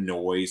lot of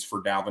noise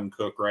for Dalvin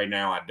Cook right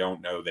now. I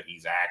don't know that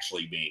he's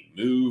actually being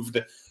moved.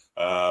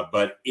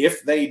 But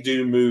if they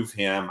do move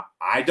him,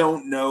 I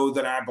don't know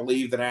that I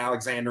believe that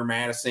Alexander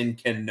Mattison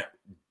can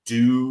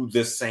do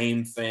the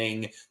same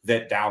thing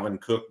that Dalvin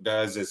Cook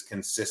does as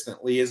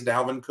consistently as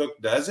Dalvin Cook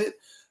does it.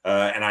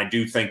 And I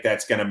do think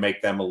that's going to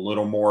make them a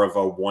little more of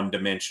a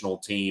one-dimensional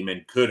team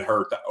and could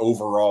hurt the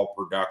overall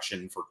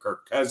production for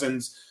Kirk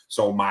Cousins.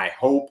 So my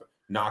hope,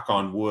 knock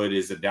on wood,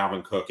 is that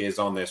Dalvin Cook is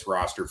on this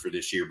roster for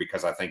this year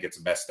because I think it's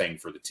the best thing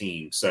for the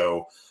team.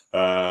 So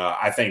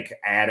I think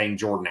adding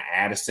Jordan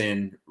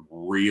Addison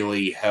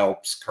really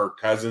helps Kirk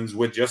Cousins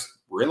with just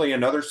really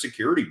another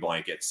security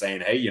blanket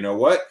saying, hey, you know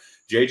what?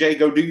 JJ,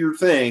 go do your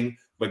thing.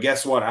 But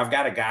guess what? I've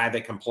got a guy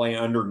that can play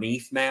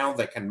underneath now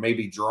that can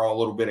maybe draw a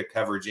little bit of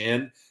coverage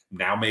in.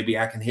 Now maybe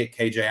I can hit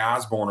KJ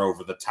Osborne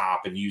over the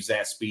top and use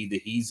that speed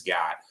that he's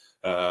got.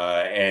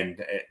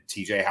 And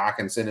TJ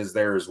Hawkinson is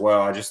there as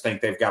well. I just think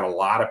they've got a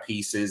lot of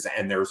pieces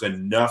and there's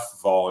enough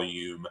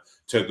volume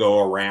to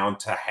go around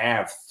to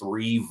have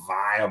 3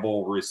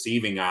 viable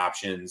receiving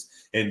options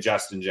in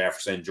Justin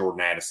Jefferson,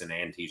 Jordan Addison,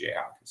 and TJ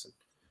Hawkinson.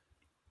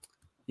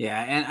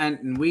 Yeah,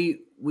 and we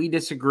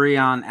disagree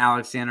on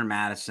Alexander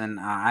Mattison.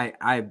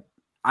 I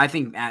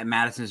think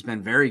Madison has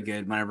been very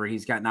good whenever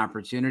he's got an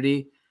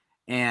opportunity,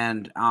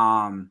 and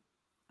I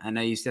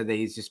know you said that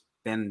he's just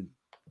been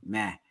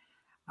meh.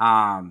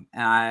 And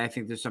I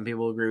think there's some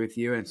people who agree with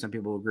you, and some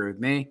people agree with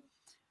me.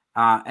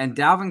 And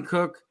Dalvin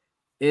Cook,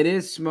 it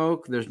is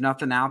smoke. There's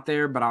nothing out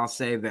there, but I'll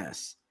say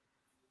this: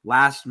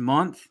 last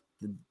month,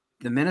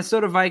 the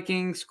Minnesota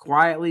Vikings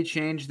quietly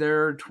changed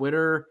their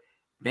Twitter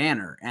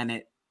banner, and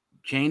it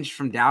changed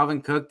from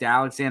Dalvin Cook to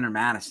Alexander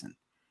Mattison.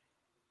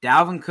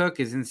 Dalvin Cook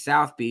is in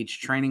South Beach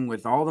training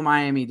with all the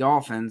Miami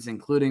Dolphins,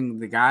 including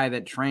the guy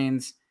that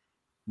trains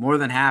more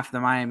than half the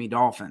Miami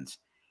Dolphins.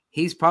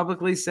 He's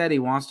publicly said he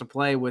wants to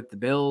play with the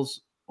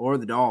Bills or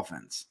the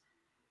Dolphins.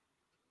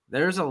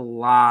 There's a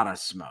lot of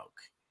smoke.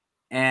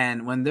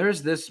 And when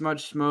there's this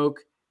much smoke,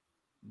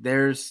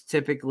 there's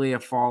typically a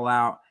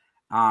fallout.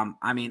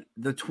 I mean,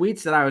 the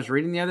tweets that I was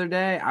reading the other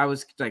day, I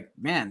was like,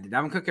 man, did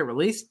Dalvin Cook get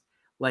released?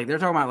 Like, they're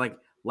talking about, like,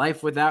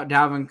 life without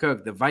Dalvin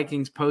Cook, the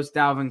Vikings post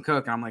Dalvin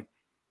Cook. And I'm like,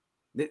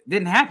 it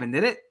didn't happen,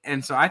 did it?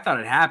 And so I thought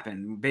it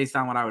happened based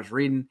on what I was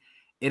reading.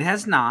 It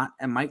has not,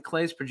 and Mike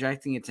Clay's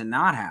projecting it to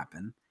not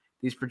happen.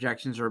 These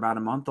projections are about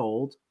a month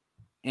old,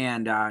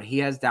 and he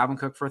has Dalvin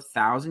Cook for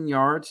 1,000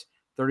 yards,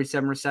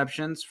 37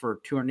 receptions for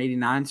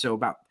 289, so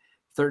about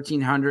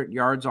 1,300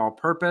 yards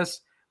all-purpose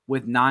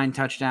with 9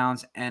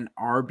 touchdowns and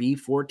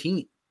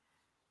RB14.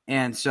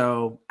 And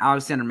so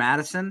Alexander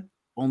Mattison,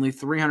 only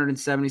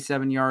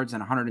 377 yards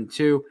and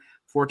 102,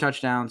 4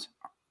 touchdowns,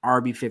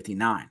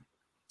 RB59.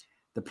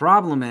 The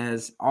problem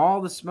is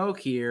all the smoke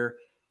here,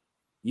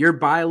 your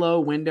buy low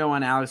window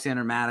on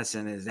Alexander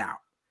Mattison is out.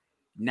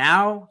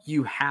 Now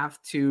you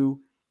have to,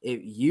 if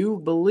you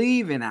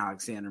believe in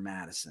Alexander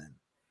Mattison,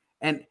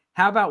 and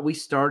how about we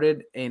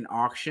started an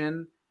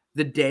auction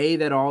the day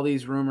that all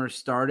these rumors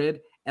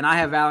started, and I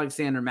have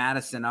Alexander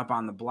Mattison up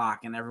on the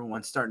block and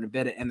everyone's starting to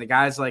bid it. And the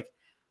guy's like,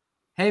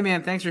 hey,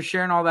 man, thanks for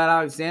sharing all that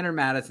Alexander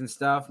Mattison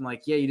stuff. I'm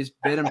like, yeah, you just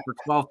bid him for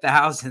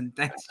 $12,000.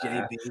 Thanks,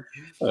 JB.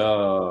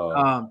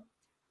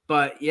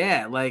 But,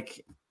 yeah,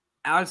 like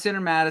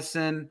Alexander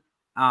Mattison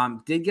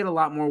did get a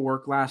lot more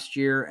work last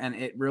year, and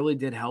it really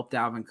did help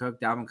Dalvin Cook.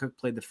 Dalvin Cook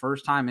played the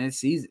first time in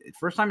his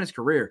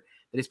career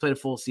that he's played a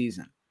full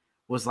season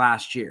was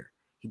last year.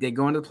 He did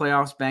go into the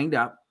playoffs banged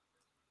up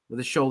with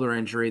a shoulder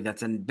injury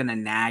that's been a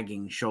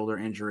nagging shoulder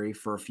injury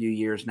for a few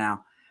years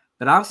now.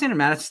 But Alexander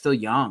Madison's still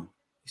young.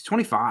 He's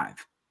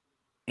 25,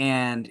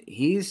 and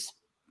he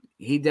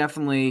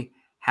definitely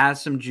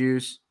has some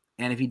juice.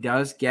 And if he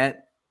does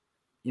gets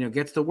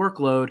the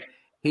workload,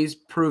 he's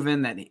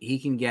proven that he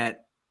can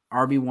get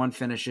RB1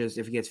 finishes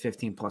if he gets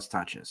 15 plus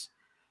touches.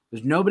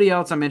 There's nobody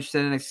else I'm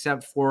interested in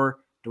except for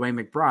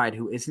Dwayne McBride,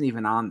 who isn't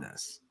even on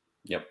this.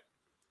 Yep.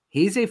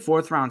 He's a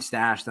 4th round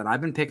stash that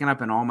I've been picking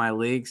up in all my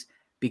leagues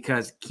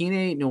because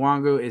Kene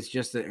Nwangu is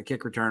just a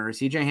kick returner.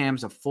 CJ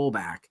Ham's a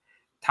fullback.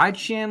 Ty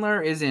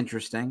Chandler is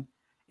interesting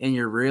in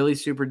your really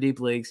super deep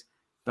leagues,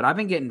 but I've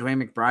been getting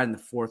Dwayne McBride in the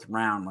 4th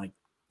round, like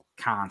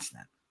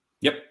constant.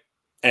 Yep.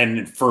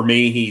 And for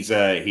me,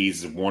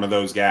 he's one of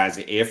those guys.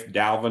 If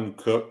Dalvin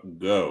Cook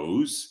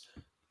goes,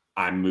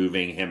 I'm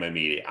moving him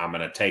immediately. I'm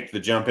going to take the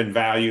jump in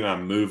value.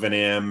 I'm moving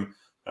him,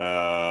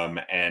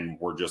 and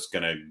we're just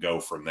going to go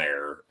from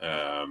there.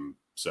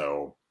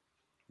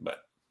 But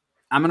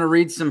I'm going to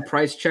read some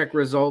price check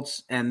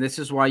results, and this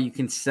is why you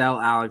can sell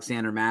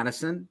Alexander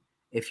Mattison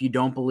if you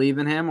don't believe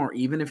in him, or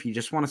even if you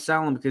just want to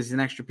sell him because he's an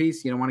extra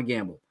piece, you don't want to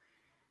gamble.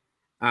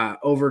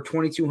 Over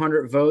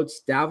 2,200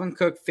 votes, Dalvin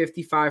Cook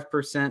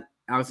 55%,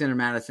 Alexander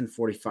Mattison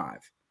 45%.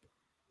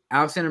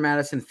 Alexander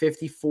Mattison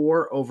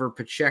 54 over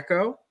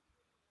Pacheco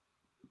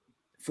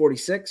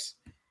 46.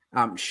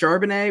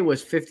 Charbonnet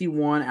was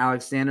 51,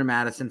 Alexander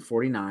Mattison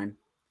 49.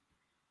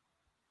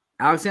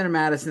 Alexander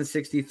Mattison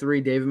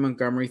 63, David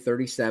Montgomery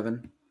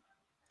 37.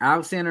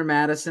 Alexander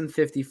Mattison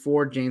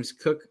 54, James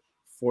Cook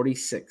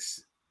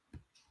 46.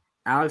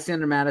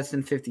 Alexander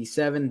Mattison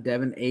 57,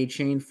 Devin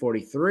A-Chain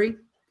 43.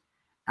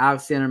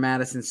 Alexander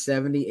Madison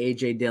 70,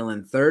 AJ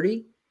Dillon 30.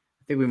 I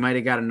think we might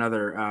have got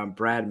another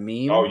Brad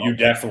meme. Oh, you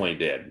definitely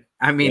did.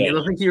 I mean, it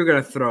looked like you were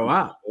going to throw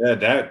up.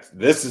 Yeah,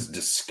 this is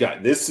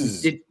disgusting. This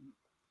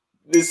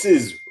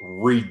is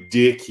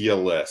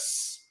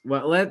ridiculous.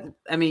 Well,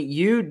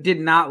 you did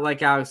not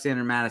like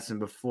Alexander Madison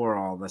before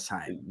all this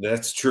hype.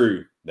 That's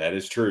true. That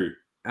is true.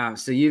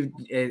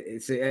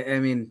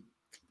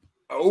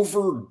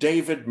 Over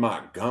David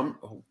Montgomery.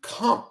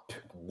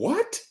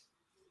 What?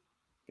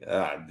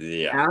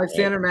 Yeah.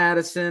 Alexander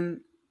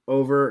Madison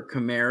over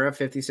Kamara,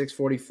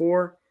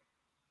 56-44.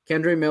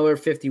 Kendre Miller,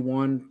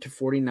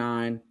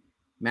 51-49.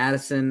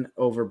 Madison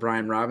over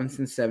Brian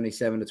Robinson,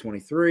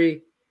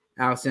 77-23.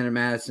 Alexander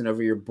Madison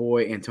over your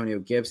boy Antonio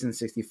Gibson,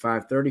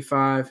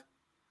 65-35.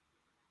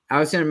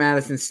 Alexander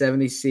Madison,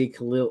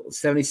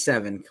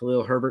 77.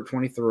 Khalil Herbert,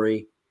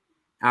 23.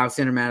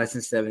 Alexander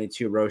Madison,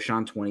 72.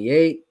 Roshan,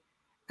 28.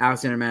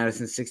 Alexander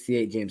Madison,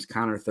 68. James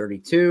Conner,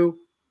 32.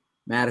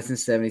 Madison,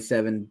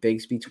 77.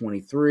 Bigsby,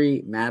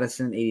 23.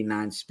 Madison,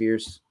 89.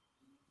 Spears,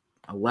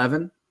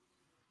 11.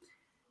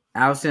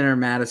 Alexander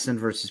Madison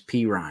versus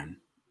P. Ryan.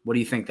 What do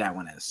you think that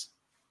one is?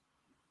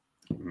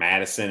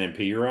 Madison and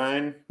P.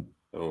 Ryan?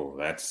 Oh,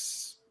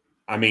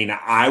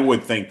 I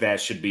would think that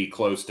should be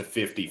close to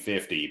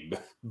 50-50,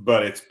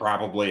 but it's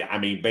probably,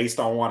 based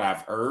on what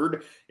I've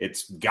heard,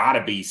 it's got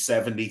to be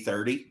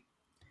 70-30.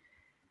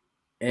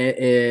 It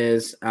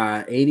is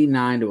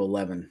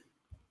 89-11.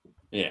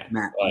 Yeah.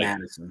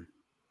 Madison.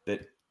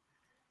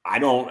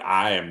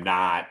 I'm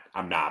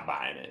not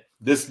buying it.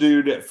 This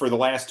dude for the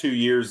last 2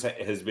 years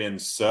has been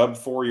sub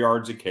 4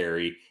 yards a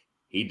carry.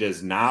 He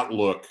does not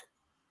look,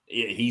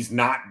 he's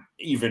not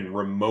even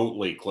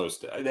remotely close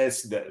to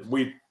this.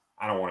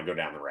 I don't want to go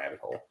down the rabbit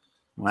hole.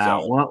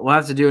 Wow. So, we'll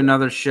have to do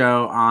another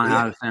show on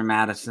Alexander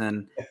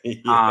Madison.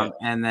 Yeah.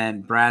 And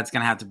then Brad's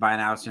going to have to buy an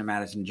Alexander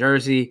Madison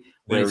jersey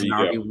when it's an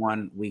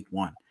RB1 week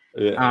 1.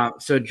 Yeah.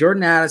 So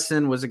Jordan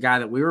Addison was a guy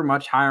that we were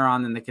much higher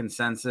on than the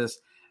consensus.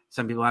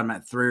 Some people had him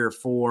at 3 or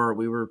 4.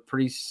 We were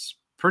pretty.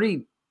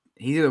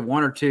 He's either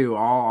 1 or 2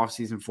 all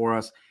offseason for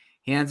us.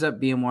 He ends up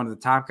being one of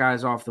the top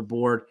guys off the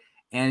board,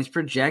 and he's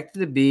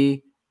projected to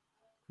be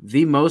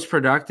the most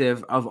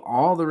productive of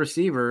all the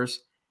receivers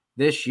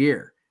this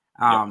year.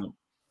 A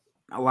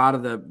lot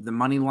of the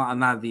money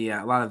line,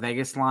 a lot of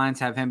Vegas lines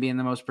have him being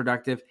the most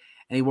productive,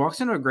 and he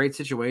walks into a great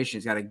situation.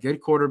 He's got a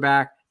good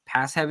quarterback,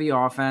 pass-heavy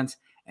offense,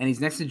 and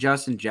he's next to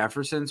Justin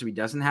Jefferson, so he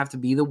doesn't have to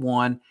be the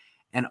one.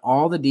 And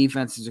all the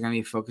defenses are going to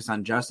be focused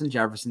on Justin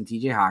Jefferson,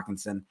 TJ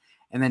Hawkinson,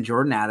 and then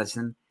Jordan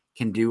Addison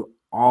can do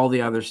all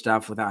the other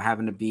stuff without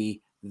having to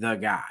be the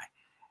guy.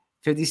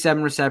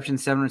 57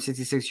 receptions,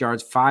 766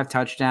 yards, 5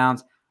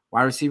 touchdowns,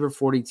 wide receiver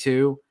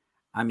 42.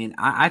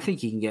 I think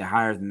he can get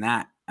higher than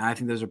that. I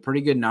think those are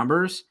pretty good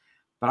numbers,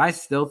 but I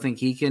still think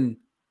he can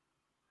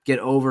get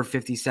over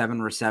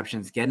 57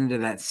 receptions, get into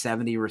that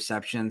 70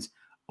 receptions,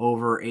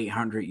 over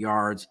 800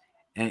 yards,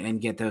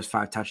 and get those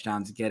 5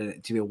 touchdowns, get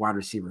it to be a wide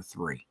receiver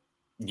 3.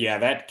 Yeah,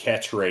 that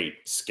catch rate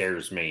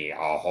scares me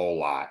a whole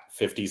lot.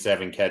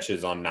 57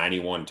 catches on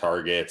 91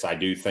 targets. I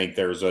do think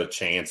there's a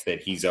chance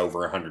that he's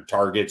over 100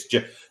 targets,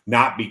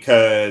 not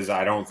because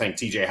I don't think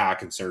TJ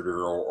Hawkinson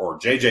or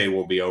JJ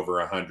will be over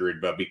 100,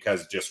 but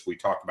because just we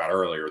talked about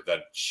earlier,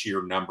 the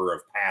sheer number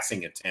of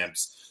passing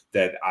attempts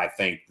that I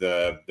think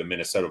the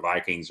Minnesota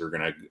Vikings are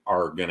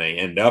gonna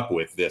end up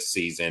with this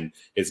season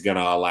is going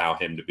to allow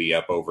him to be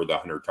up over the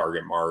 100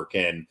 target mark.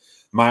 And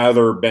my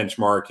other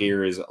benchmark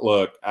here is,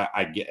 look,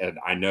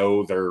 I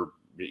know they're,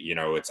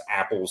 it's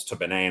apples to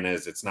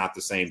bananas. It's not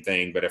the same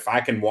thing. But if I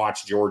can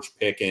watch George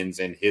Pickens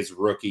in his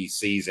rookie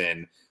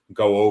season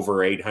go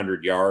over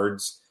 800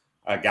 yards,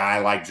 a guy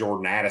like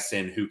Jordan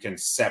Addison who can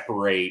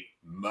separate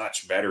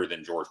much better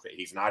than George Pickens.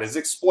 He's not as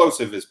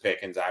explosive as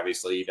Pickens.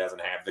 Obviously, he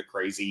doesn't have the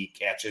crazy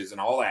catches and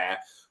all that.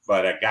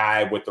 but a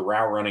guy with the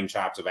route running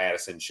chops of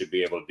Addison should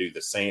be able to do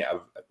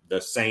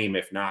the same,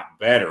 if not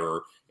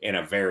better, in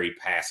a very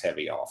pass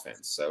heavy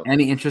offense. So,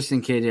 any interest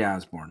in KJ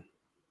Osborne?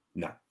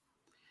 No,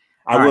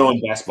 I will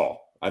in best ball.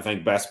 I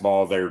think best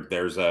ball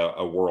there's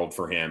a world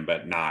for him,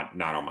 but not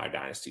on my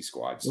dynasty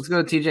squads. Let's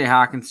go to TJ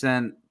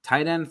Hawkinson,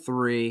 tight end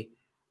 3.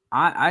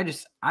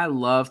 I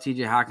love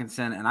TJ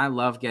Hawkinson, and I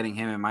love getting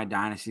him in my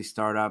dynasty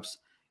startups.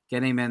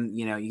 Get him in,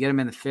 you get him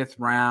in the 5th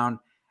round.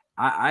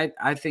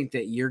 I think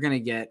that you're going to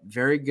get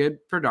very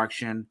good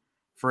production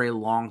for a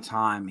long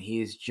time.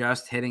 He's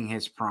just hitting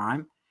his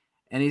prime,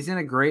 and he's in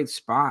a great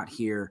spot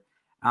here.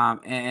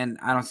 And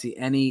I don't see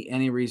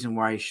any reason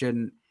why he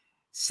shouldn't.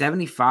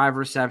 75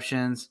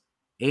 receptions,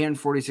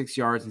 846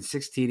 yards, and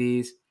 6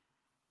 TDs.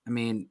 I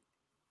mean,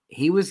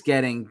 he was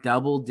getting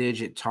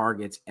double-digit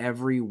targets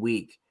every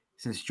week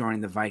since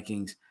joining the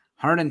Vikings.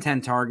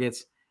 110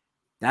 targets.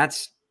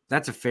 That's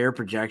a fair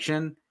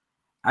projection.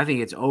 I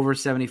think it's over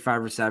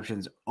 75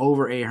 receptions,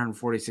 over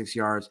 846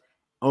 yards,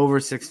 over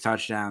 6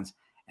 touchdowns,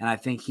 and I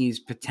think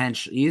he's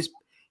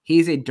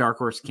a dark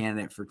horse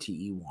candidate for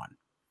TE1.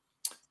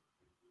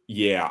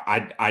 Yeah,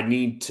 I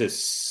need to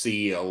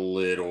see a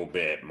little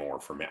bit more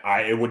from it.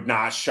 It would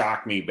not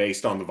shock me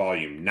based on the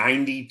volume.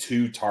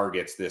 92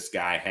 targets this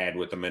guy had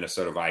with the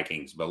Minnesota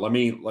Vikings. But let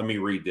me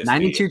read this.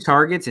 92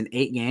 targets in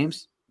 8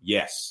 games?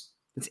 Yes.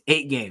 It's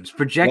 8 games.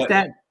 Project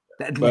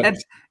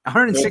that's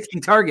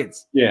 160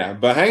 targets. Yeah,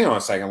 but hang on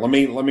a second. Let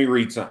me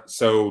read something.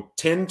 So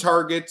 10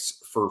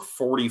 targets for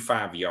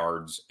 45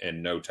 yards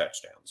and no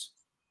touchdowns.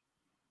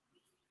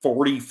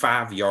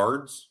 45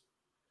 yards.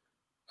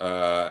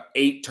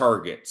 8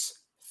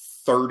 targets,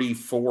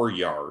 34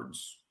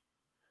 yards.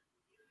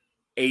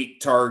 8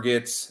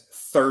 targets,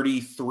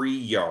 33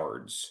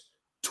 yards.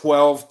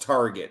 12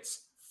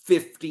 targets,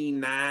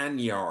 59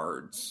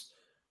 yards.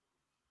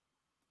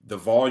 The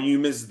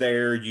volume is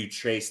there. You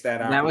chase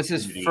that out. That was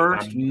his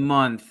first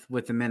month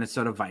with the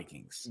Minnesota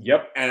Vikings.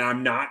 Yep. And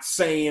I'm not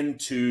saying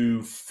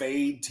to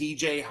fade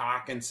TJ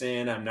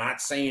Hawkinson. I'm not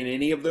saying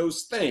any of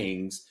those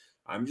things.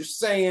 I'm just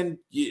saying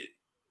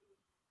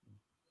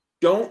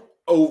don't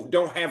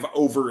have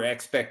over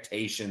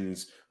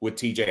expectations with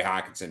TJ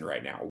Hawkinson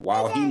right now.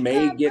 While he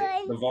may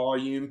get the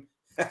volume,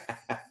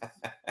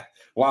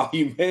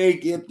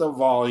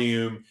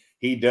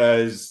 he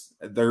does.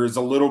 There's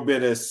a little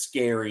bit of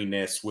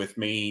scariness with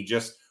me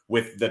just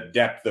with the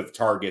depth of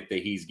target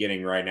that he's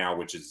getting right now,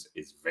 which is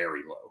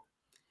very low.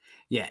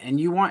 Yeah, and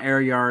you want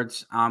air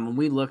yards. When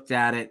we looked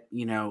at it,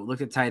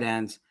 looked at tight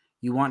ends,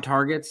 you want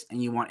targets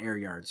and you want air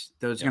yards.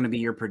 Those are going to be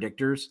your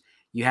predictors.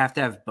 You have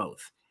to have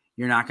both.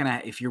 You're not going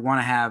to, if you want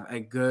to have a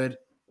good,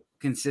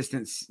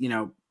 consistent,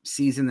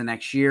 season the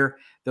next year,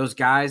 those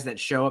guys that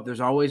show up, there's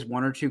always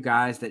 1 or 2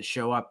 guys that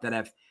show up that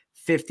have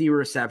 50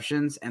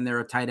 receptions and they're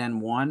a tight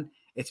end 1.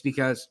 It's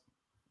because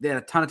they had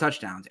a ton of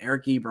touchdowns.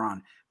 Eric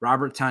Ebron,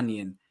 Robert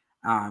Tonyan,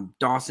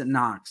 Dawson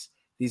Knox,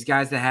 these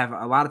guys that have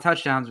a lot of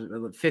touchdowns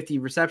with 50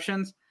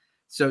 receptions.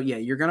 So yeah,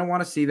 you're going to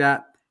want to see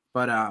that.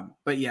 But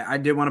yeah, I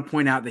did want to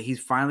point out that he's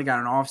finally got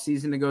an off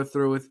season to go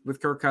through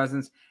with Kirk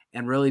Cousins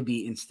and really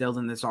be instilled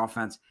in this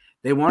offense.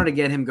 They wanted to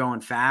get him going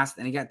fast,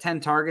 and he got 10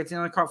 targets. He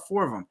only caught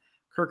 4 of them.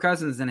 Kirk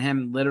Cousins and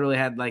him literally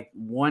had like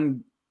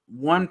one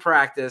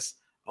practice,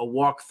 a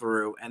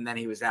walkthrough, and then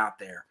he was out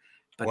there.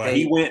 But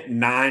he went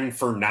 9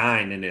 for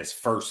 9 in his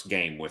first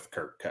game with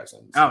Kirk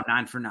Cousins. Oh,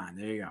 9 for 9.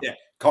 There you go. Yeah,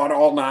 caught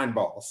all 9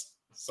 balls.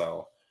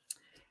 So,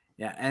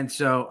 yeah, and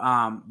so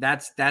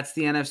that's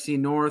the NFC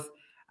North.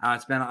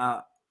 It's been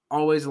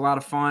always a lot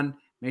of fun.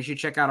 Make sure you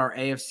check out our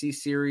AFC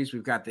series.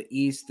 We've got the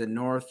East, the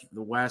North,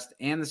 the West,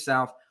 and the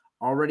South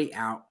already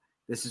out.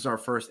 This is our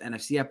first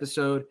NFC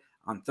episode.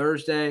 On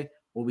Thursday,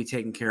 we'll be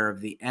taking care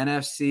of the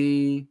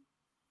NFC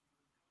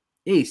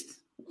East.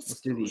 Let's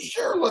do the East.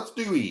 Sure, let's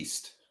do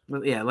East.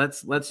 Yeah,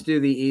 let's do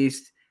the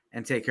East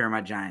and take care of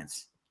my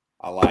Giants.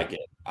 I like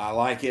it.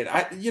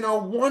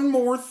 One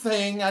more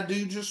thing I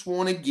do just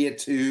want to get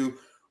to.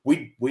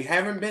 We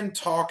haven't been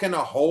talking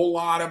a whole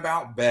lot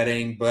about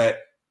betting, but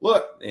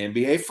look, the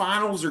NBA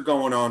Finals are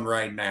going on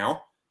right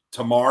now.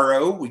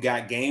 Tomorrow, we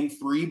got Game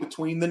 3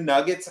 between the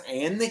Nuggets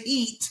and the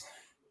Heat.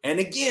 And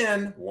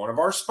again, one of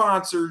our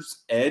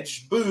sponsors,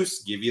 Edge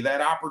Boost, give you that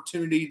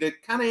opportunity to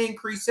kind of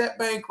increase that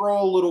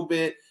bankroll a little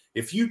bit.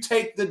 If you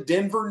take the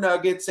Denver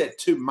Nuggets at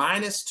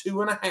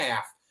 -2.5,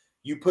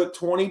 you put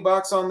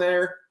 $20 on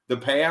there. The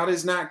payout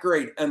is not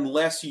great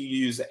unless you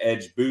use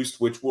Edge Boost,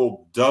 which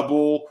will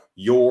double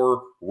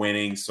your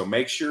winnings. So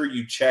make sure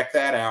you check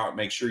that out.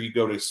 Make sure you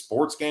go to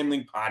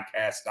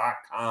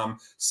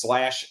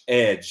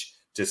sportsgamblingpodcast.com/edge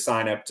to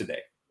sign up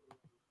today.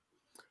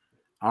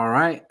 All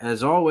right.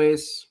 As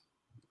always,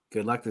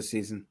 good luck this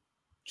season.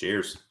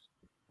 Cheers.